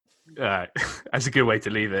one. All right, that's a good way to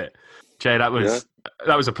leave it. Jay, that was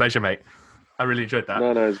a pleasure, mate. I really enjoyed that.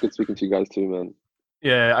 No, it's good speaking to you guys too, man.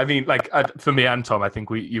 Yeah, I mean, like for me and Tom, I think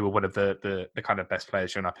you were one of the kind of best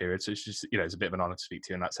players during that period. So it's just, you know, it's a bit of an honour to speak to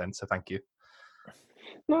you in that sense. So thank you.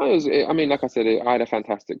 No, I mean, like I said, I had a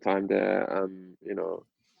fantastic time there. You know,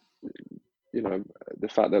 the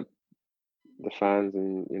fact that the fans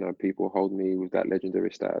and, you know, people hold me with that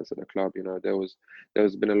legendary status at the club. You know,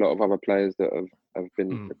 there's been a lot of other players that have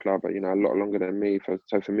been at the club, you know, a lot longer than me.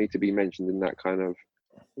 So for me to be mentioned in that kind of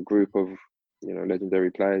group of, you know,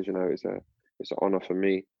 legendary players, you know, it's an honour for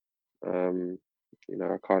me. You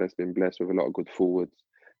know, Cardiff's been blessed with a lot of good forwards.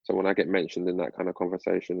 So when I get mentioned in that kind of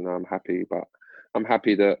conversation, you know, I'm happy. But I'm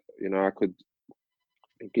happy that, you know, I could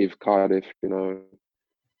give Cardiff, you know,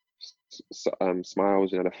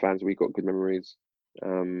 smiles. You know, the fans, we got good memories.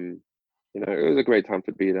 You know, it was a great time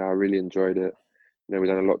to be there. I really enjoyed it. You know, we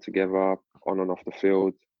done a lot together on and off the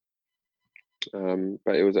field.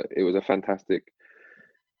 But it was a fantastic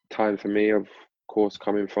time for me, of course,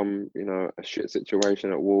 coming from, you know, a shit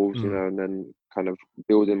situation at Wolves, you know, and then kind of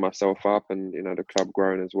building myself up, and, you know, the club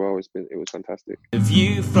growing as well. It was fantastic. The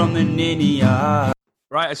view from the Ninia.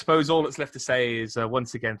 Right, I suppose all that's left to say is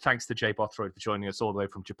once again, thanks to Jay Bothroyd for joining us all the way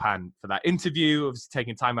from Japan for that interview, obviously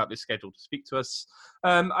taking time out of his schedule to speak to us.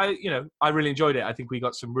 I really enjoyed it. I think we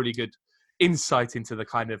got some really good insight into the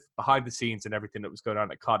kind of behind the scenes and everything that was going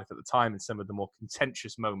on at Cardiff at the time, and some of the more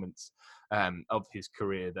contentious moments of his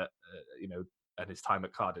career that, you know, and his time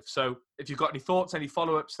at Cardiff. So if you've got any thoughts, any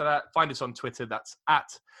follow-ups to that, find us on Twitter. That's at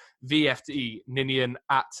VFTNinian,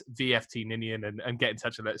 at VFTNinian, and get in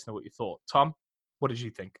touch and let us know what you thought. Tom, what did you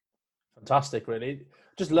think? Fantastic, really.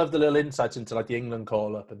 Just love the little insights into like the England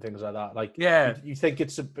call-up and things like that. Like, yeah, you think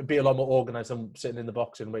it's be a lot more organised than sitting in the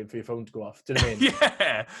box and waiting for your phone to go off. Do you know what I mean?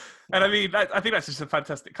 Yeah, and I mean, I think that's just a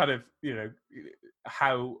fantastic kind of, you know,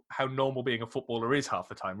 how normal being a footballer is half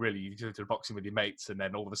the time. Really, you go to the boxing with your mates, and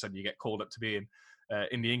then all of a sudden you get called up to be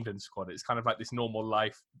in the England squad. It's kind of like this normal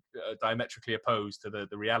life, diametrically opposed to the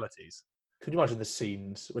realities. Could you imagine the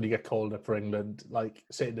scenes when you get called up for England, like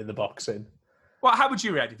sitting in the boxing? Well, how would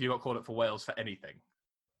you react if you got called up for Wales for anything?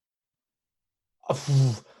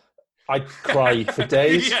 I'd cry for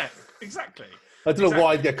days. Yeah, exactly. I don't know what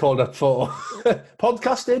I'd get called up for.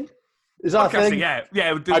 Podcasting? Is that a thing? Yeah.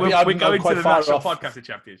 We're going to the National Podcasting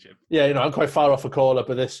Championship. Yeah, you know, I'm quite far off a call-up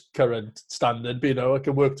at this current standard, but, you know, I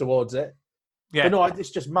can work towards it. Yeah. But no, it's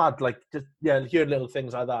just mad, like, hearing little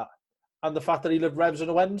things like that. And the fact that he lived Revs on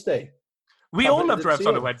a Wednesday. We all loved Revs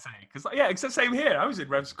on a Wednesday. Because, it's the same here. I was in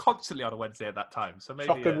Revs constantly on a Wednesday at that time. So maybe,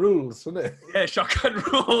 shotgun rules, wasn't it? Yeah, shotgun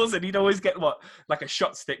rules. And he'd always get, like a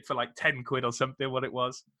shot stick for like 10 quid or something, what it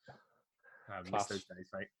was. I miss those days,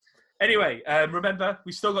 mate. Anyway, remember,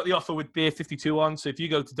 we've still got the offer with Beer 52 on. So if you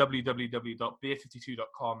go to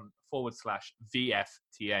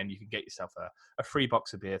www.beer52.com/VFTN, you can get yourself a free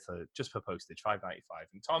box of beer for postage, $5.95.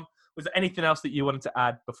 And Tom, was there anything else that you wanted to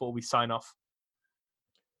add before we sign off?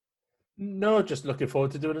 No, just looking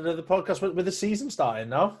forward to doing another podcast with the season starting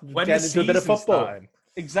now. When getting into a bit of football.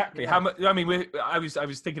 Exactly. Yeah. How much? I mean, I was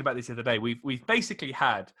thinking about this the other day. We've basically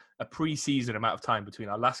had a pre-season amount of time between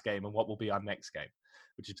our last game and what will be our next game,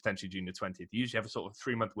 which is potentially June the 20th. You usually have a sort of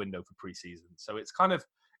 3-month window for pre-season, so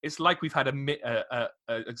it's like we've had a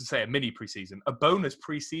mini pre-season, a bonus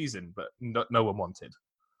pre-season, but no one wanted.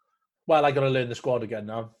 Well, I got to learn the squad again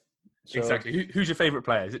now. So, Exactly. Who's your favourite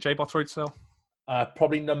player? Is it Jay Bothroyd still?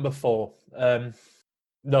 Probably number 4.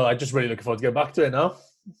 No, I'm just really looking forward to getting back to it now.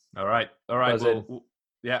 All right.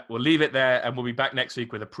 We'll leave it there, and we'll be back next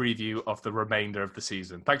week with a preview of the remainder of the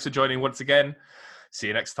season. Thanks for joining once again. See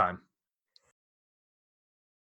you next time.